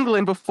was in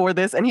England before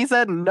this, and he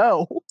said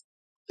no.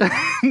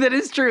 That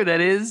is true.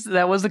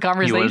 That was the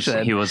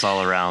conversation. He was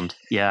all around.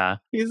 Yeah.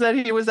 He said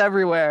he was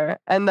everywhere,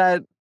 and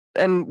that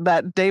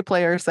day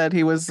player said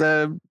he was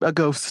a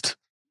ghost.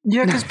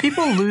 Yeah, because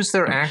people lose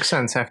their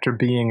accents after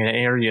being in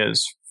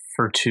areas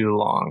for too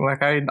long.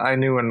 Like I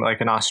knew an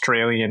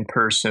Australian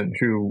person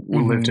who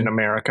lived in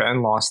America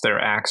and lost their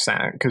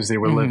accent because they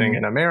were living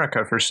in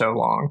America for so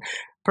long.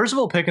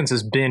 Percival Pickens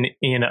has been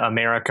in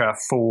America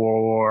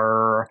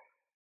for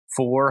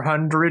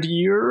 400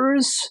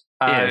 years,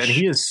 and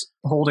he is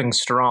holding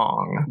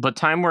strong. But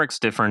time works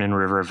different in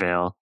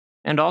Riverdale.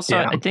 And also,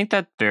 I think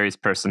that varies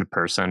person to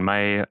person.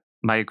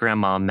 My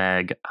grandma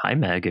Meg, hi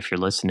Meg, if you're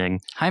listening.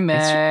 Hi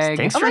Meg.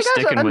 Thanks for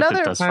sticking with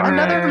it thus far.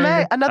 Another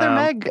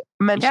Meg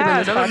mention.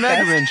 Yeah, another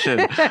Meg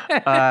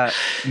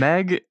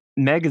mention.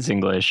 Meg is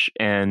English,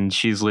 and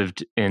she's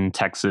lived in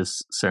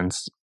Texas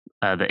since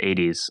the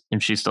 80s,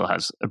 and she still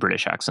has a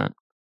British accent.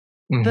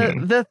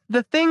 The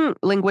thing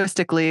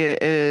linguistically,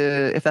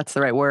 if that's the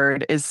right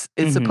word, is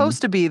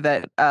supposed to be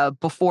that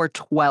before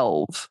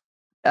 12.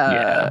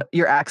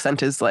 Your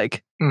accent is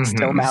like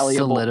still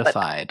malleable,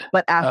 solidified.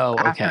 But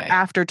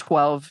after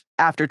 12,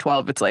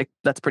 it's like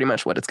that's pretty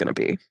much what it's going to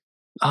be.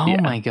 Oh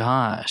my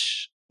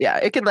gosh! Yeah,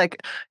 it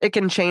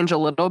can change a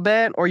little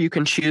bit, or you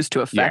can choose to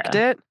affect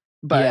it.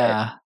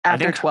 But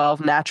after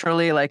 12,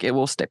 naturally, like it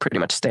will pretty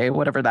much stay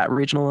whatever that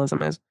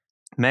regionalism is.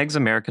 Meg's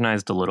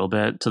Americanized a little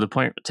bit to the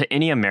point. To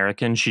any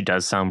American, she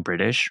does sound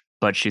British,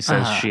 but she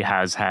says she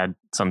has had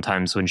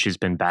sometimes when she's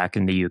been back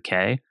in the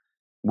UK.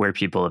 Where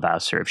people have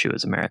asked her if she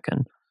was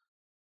American.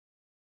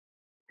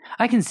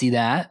 I can see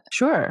that.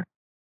 Sure.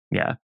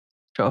 Yeah.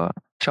 Sure.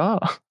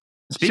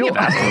 Speaking of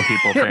asking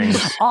people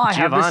things, I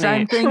have the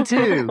same thing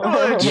too.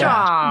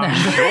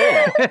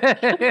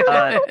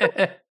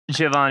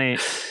 Jiavani,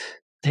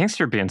 thanks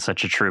for being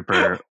such a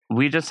trooper.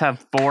 We just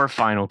have 4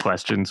 final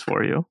questions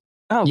for you.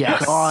 Oh,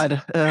 yes.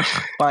 God.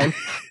 Fine.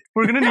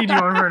 We're going to need you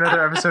on for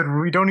another episode where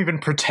we don't even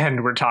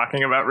pretend we're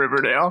talking about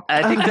Riverdale.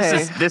 I think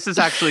this is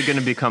actually going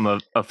to become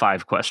a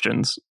 5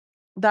 questions.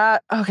 No,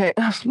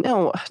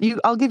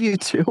 I'll give you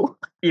 2.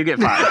 You get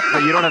 5, but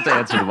you don't have to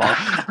answer them all.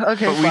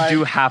 Okay, but we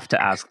do have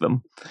to ask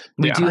them.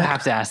 We do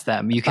have to ask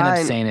them. You can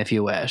abstain if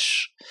you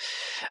wish.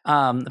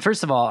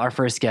 First of all, our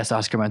first guest,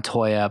 Oscar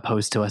Montoya,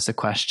 posed to us a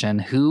question: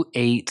 who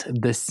ate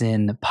the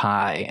sin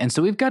pie? And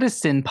so we've got a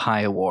sin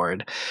pie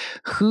award.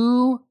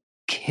 Who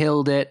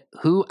killed it?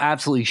 Who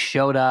absolutely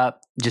showed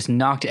up, just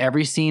knocked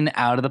every scene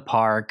out of the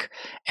park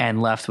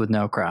and left with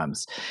no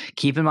crumbs?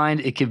 Keep in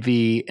mind, it could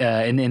be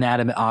an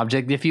inanimate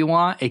object if you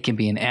want. It can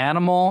be an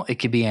animal. It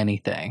could be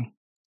anything.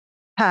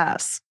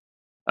 Pass.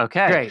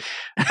 Okay. Great.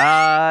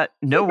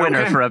 No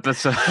winner for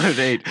episode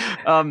 8.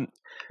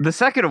 The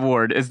second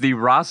award is the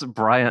Ross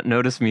Bryant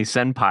Notice Me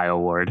Senpai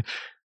Award.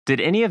 Did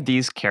any of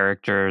these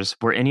characters,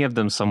 were any of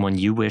them someone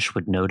you wish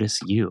would notice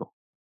you?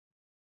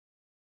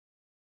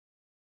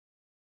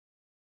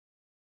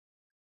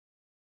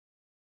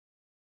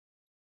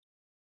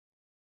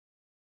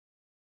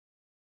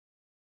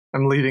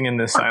 I'm leading in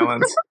this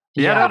silence.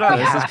 No.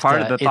 This is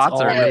part of the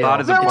thoughts. Your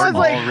thought is important.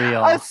 Like,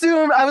 real. I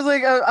was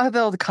like,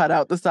 they'll cut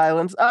out the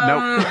silence.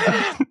 Nope.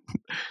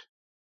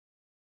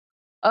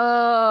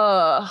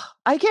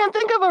 I can't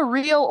think of a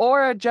real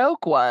or a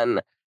joke one.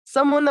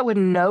 Someone that would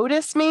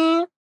notice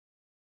me.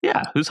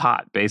 Yeah, who's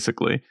hot,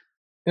 basically.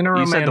 In a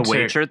romantic you said the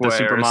waitress, the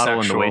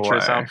supermodel in the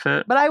waitress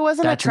outfit. But I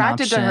wasn't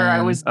attracted to her.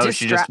 I was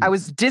I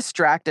was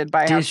distracted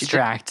by how she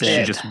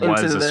just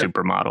was a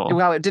supermodel.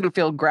 Wow, it didn't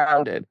feel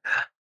grounded.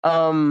 I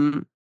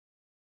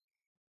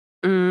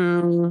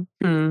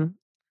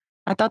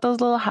thought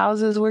those little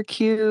houses were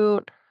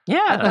cute.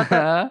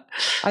 Yeah,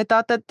 I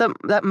thought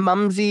that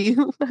Mumsy,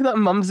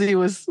 Mumsy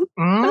was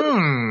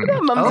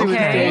was doing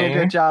a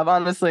good job.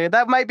 Honestly,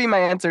 that might be my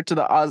answer to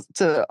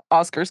the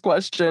Oscar's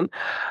question.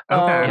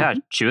 Okay, yeah,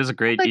 she was a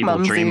great like evil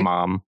Mumsy. Dream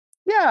mom.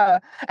 Yeah,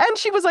 and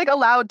she was like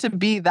allowed to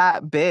be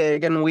that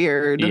big and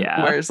weird.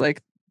 Yeah, whereas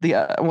like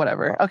the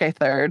whatever. Okay,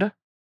 third.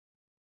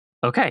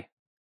 Okay.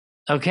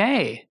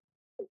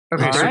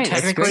 Okay, so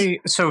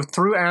technically, so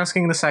through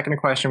asking the second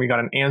question, we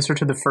got an answer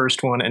to the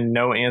first one and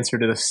no answer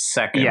to the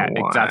second one.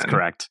 Yeah, that's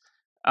correct.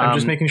 I'm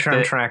just making sure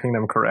I'm tracking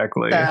them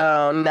correctly.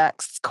 So,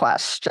 next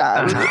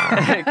question.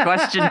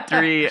 Question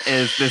 3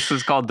 this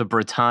is called the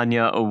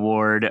Britannia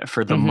Award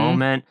for the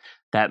moment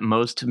that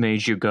most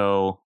made you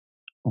go,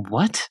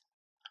 what?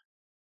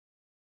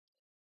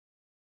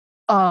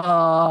 I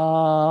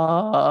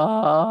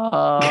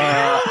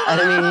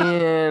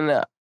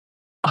mean...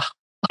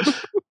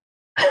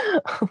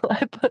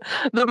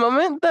 the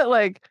moment that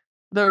like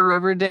the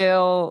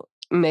Riverdale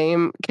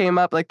name came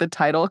up, like the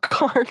title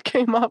card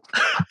came up,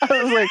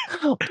 I was like,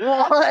 what?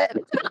 I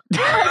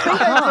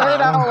think I said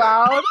it out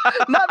loud,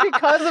 not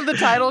because of the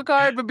title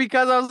card, but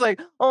because I was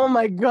like, oh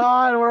my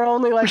god, we're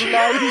only like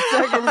 90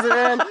 seconds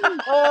in.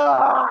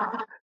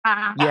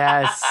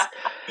 Yes,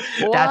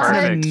 that's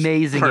an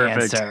amazing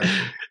answer.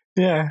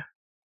 Yeah.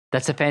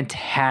 That's a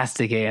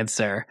fantastic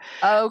answer.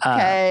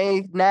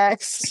 Okay,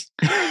 next.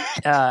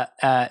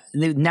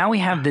 Now we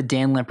have the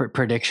Dan Lippert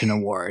Prediction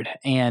Award.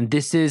 And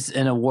this is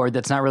an award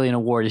that's not really an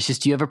award. It's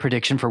just, do you have a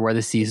prediction for where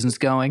the season's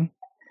going?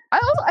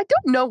 I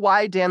don't know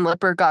why Dan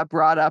Lippert got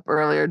brought up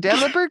earlier. Dan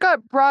Lippert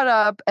got brought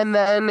up, and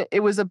then it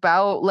was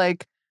about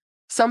like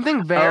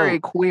something very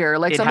queer,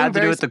 like something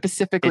very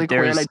specifically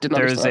queer, and I didn't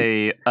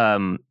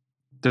understand.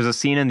 There's a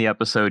scene in the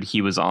episode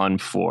he was on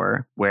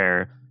for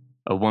where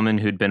a woman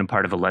who'd been a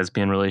part of a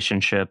lesbian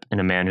relationship and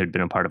a man who'd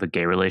been a part of a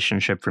gay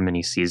relationship for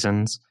many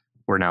seasons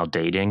were now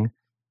dating.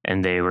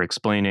 And they were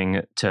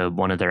explaining to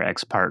one of their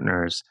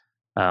ex-partners,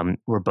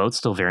 we're both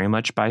still very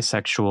much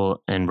bisexual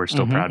and we're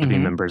still proud to be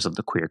members of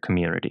the queer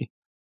community.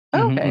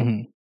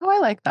 Okay. Oh, I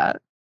like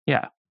that.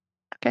 Yeah.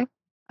 Okay.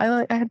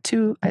 I had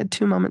two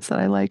moments that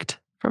I liked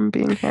from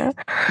being here.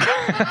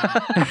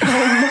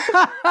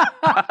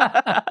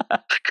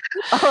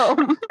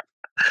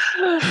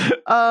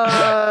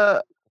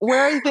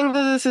 Where I think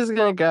that this is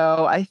going to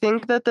go, I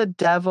think that the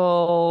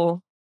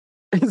devil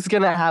is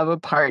going to have a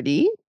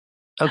party.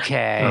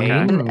 Okay.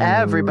 And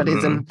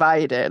everybody's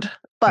invited.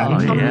 But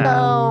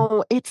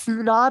no, it's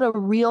not a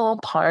real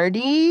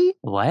party.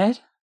 What?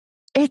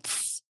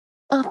 It's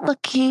a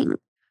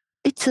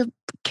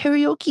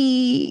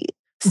karaoke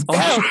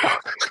spell.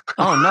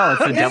 Oh no,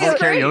 it's a devil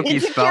karaoke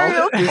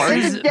spell.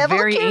 This is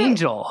very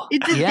angel.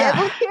 It's a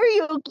devil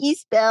karaoke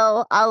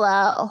spell a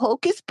la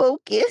Hocus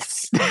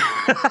Pocus.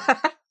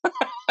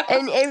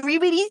 And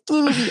everybody's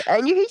going to be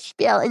under his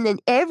spell, and then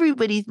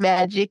everybody's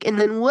magic, and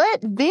then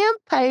what?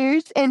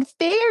 Vampires and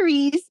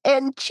fairies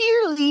and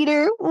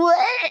cheerleader.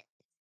 What?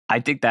 I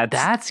think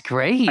that's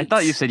great. I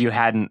thought you said you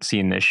hadn't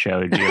seen this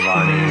show,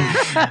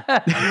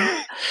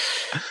 Jiavani.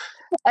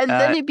 And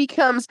then it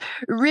becomes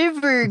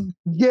Riverdale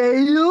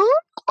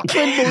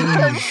when they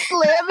come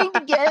slamming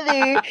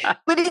together,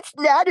 but it's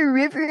not a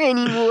river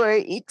anymore.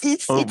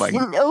 It's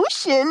an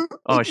ocean.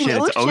 Oh it's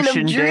shit! It's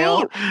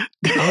Oceandale.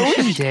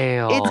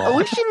 Oceandale. It's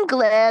Ocean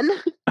Glen.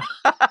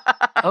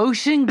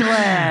 Ocean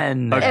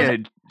Glen.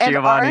 Okay,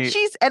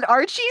 Jiavani. And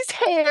Archie's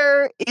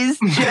hair is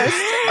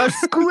just a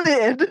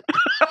squid.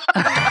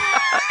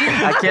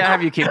 I can't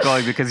have you keep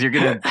going because you're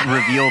going to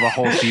reveal the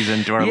whole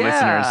season to our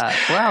listeners.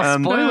 Wow!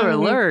 Spoiler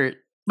alert.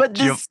 But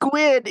the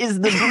squid is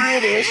the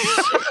British.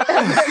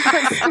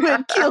 The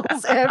squid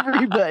kills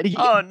everybody.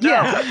 Oh, no.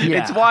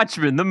 Yeah. It's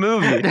Watchmen, the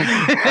movie.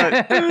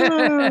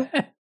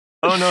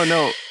 Oh,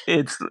 no.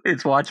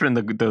 It's Watchmen,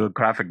 the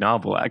graphic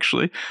novel,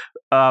 actually.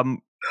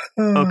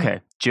 Okay,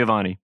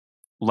 Jiavani,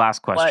 last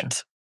question.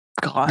 What?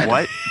 God.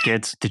 What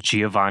gets the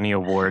Jiavani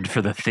Award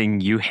for the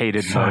thing you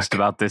hated most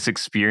about this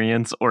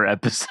experience or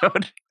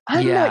episode?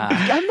 I'm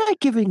not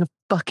giving a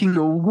fucking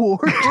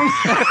award.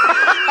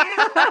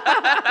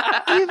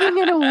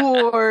 Giving an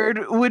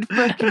award would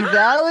fucking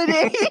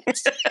validate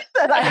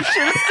that I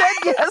should have said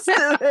yes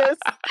to this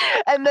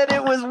and that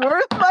it was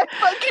worth my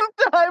fucking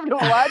time to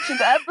watch an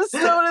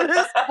episode of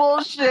this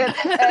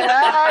bullshit, and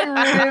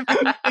I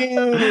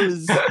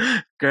refuse.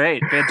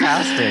 Great,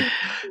 fantastic.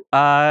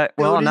 Well,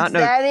 does not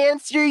that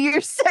answer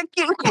your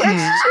second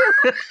question?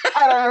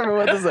 I don't remember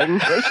what the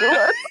second question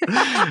was.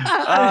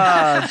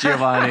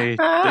 Jiavani,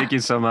 thank you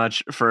so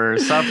much for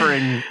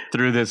suffering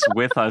through this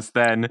with us.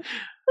 Then,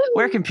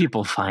 where can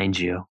people find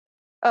you?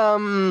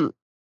 You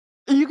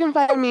can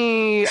find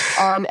me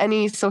on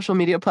any social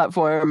media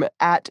platform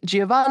at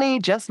Jiavani,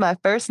 just my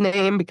first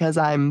name because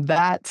I'm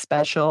that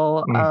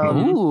special.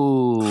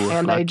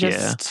 And I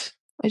just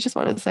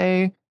wanted to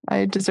say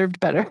I deserved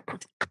better.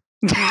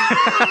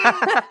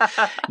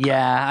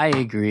 Yeah, I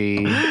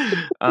agree.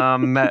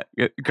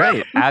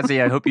 Great.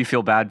 Azzy, I hope you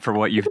feel bad for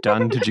what you've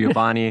done to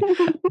Jiavani.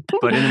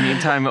 But in the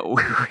meantime,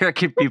 where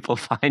can people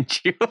find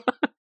you?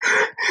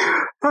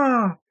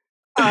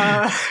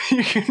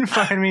 You can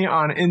find me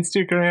on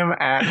Instagram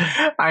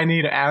at I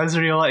need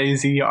Azrael,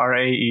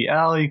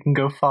 Azrael. You can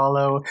go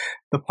follow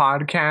the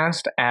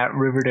podcast at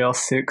Riverdale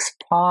 6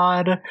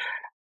 Pod.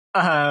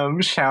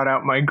 Shout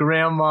out my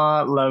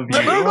grandma. Love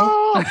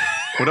you.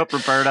 What up,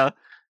 Roberta?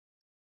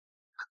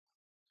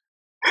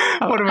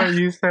 What about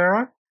you,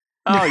 Sarah?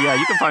 Oh, yeah.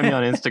 You can find me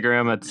on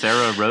Instagram at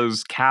Sarah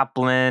Rose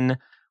Kaplan,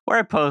 where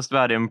I post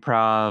about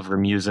improv or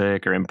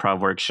music or improv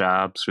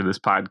workshops for this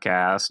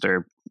podcast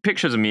or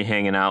pictures of me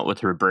hanging out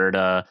with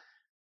Roberta.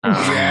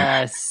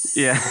 Yes.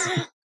 Yeah.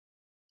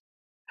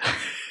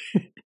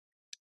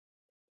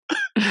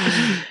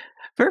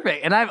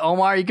 Perfect. And I'm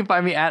Omar. You can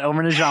find me at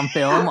Omar Najam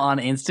Film on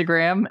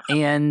Instagram.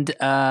 And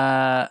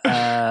yeah,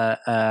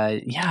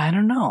 I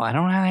don't know. I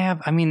don't really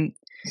have. I mean,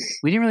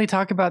 we didn't really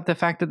talk about the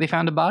fact that they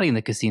found a body in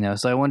the casino.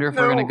 So I wonder if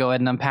we're going to go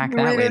ahead and unpack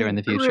that later in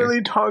the future. We didn't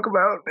really talk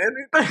about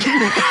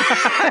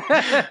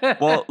anything.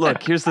 Well,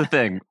 look, here's the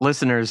thing.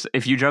 Listeners,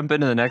 if you jump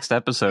into the next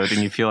episode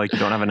and you feel like you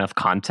don't have enough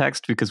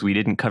context because we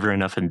didn't cover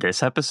enough in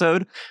this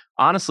episode,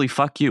 honestly,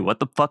 fuck you. What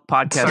the fuck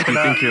podcast do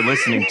you think you're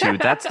listening to?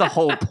 That's the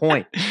whole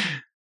point.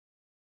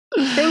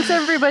 Thanks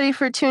everybody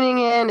for tuning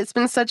in. It's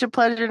been such a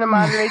pleasure to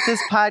moderate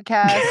this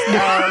podcast.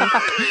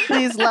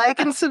 Please like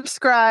and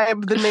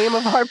subscribe. The name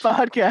of our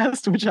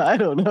podcast, which I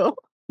don't know.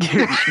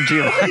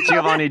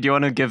 Jiavani, do you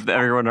want to give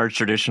everyone our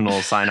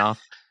traditional sign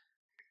off?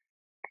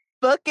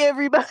 Fuck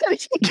everybody.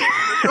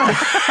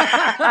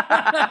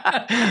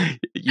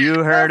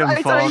 You heard him,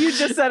 folks. Sorry, you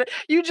just said it.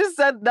 You just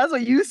said that's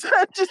what you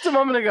said just a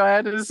moment ago. I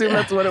had to assume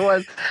that's what it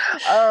was.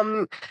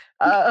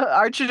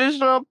 Our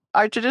traditional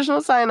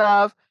sign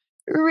off.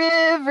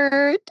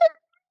 Riverdale.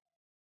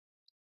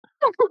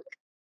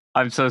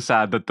 I'm so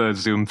sad that the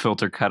Zoom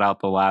filter cut out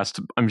the last,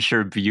 I'm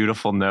sure,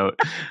 beautiful note.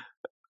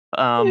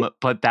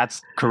 But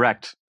that's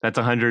correct. That's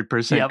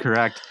 100%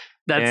 correct.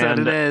 That's what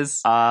it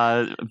is.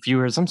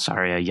 Viewers, I'm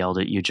sorry I yelled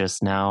at you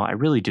just now. I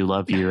really do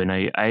love you. And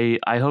I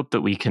hope that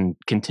we can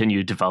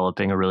continue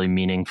developing a really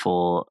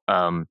meaningful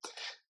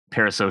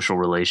parasocial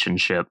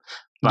relationship.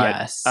 But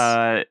yes.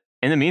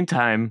 In the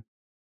meantime,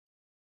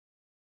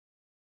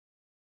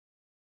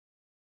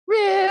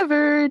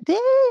 Riverdale.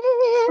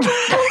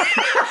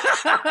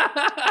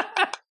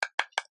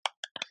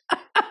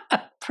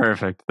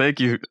 Perfect. Thank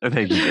you,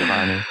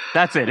 Jiavani.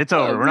 That's it. It's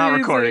over. We're not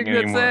recording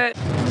anymore. That's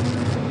it.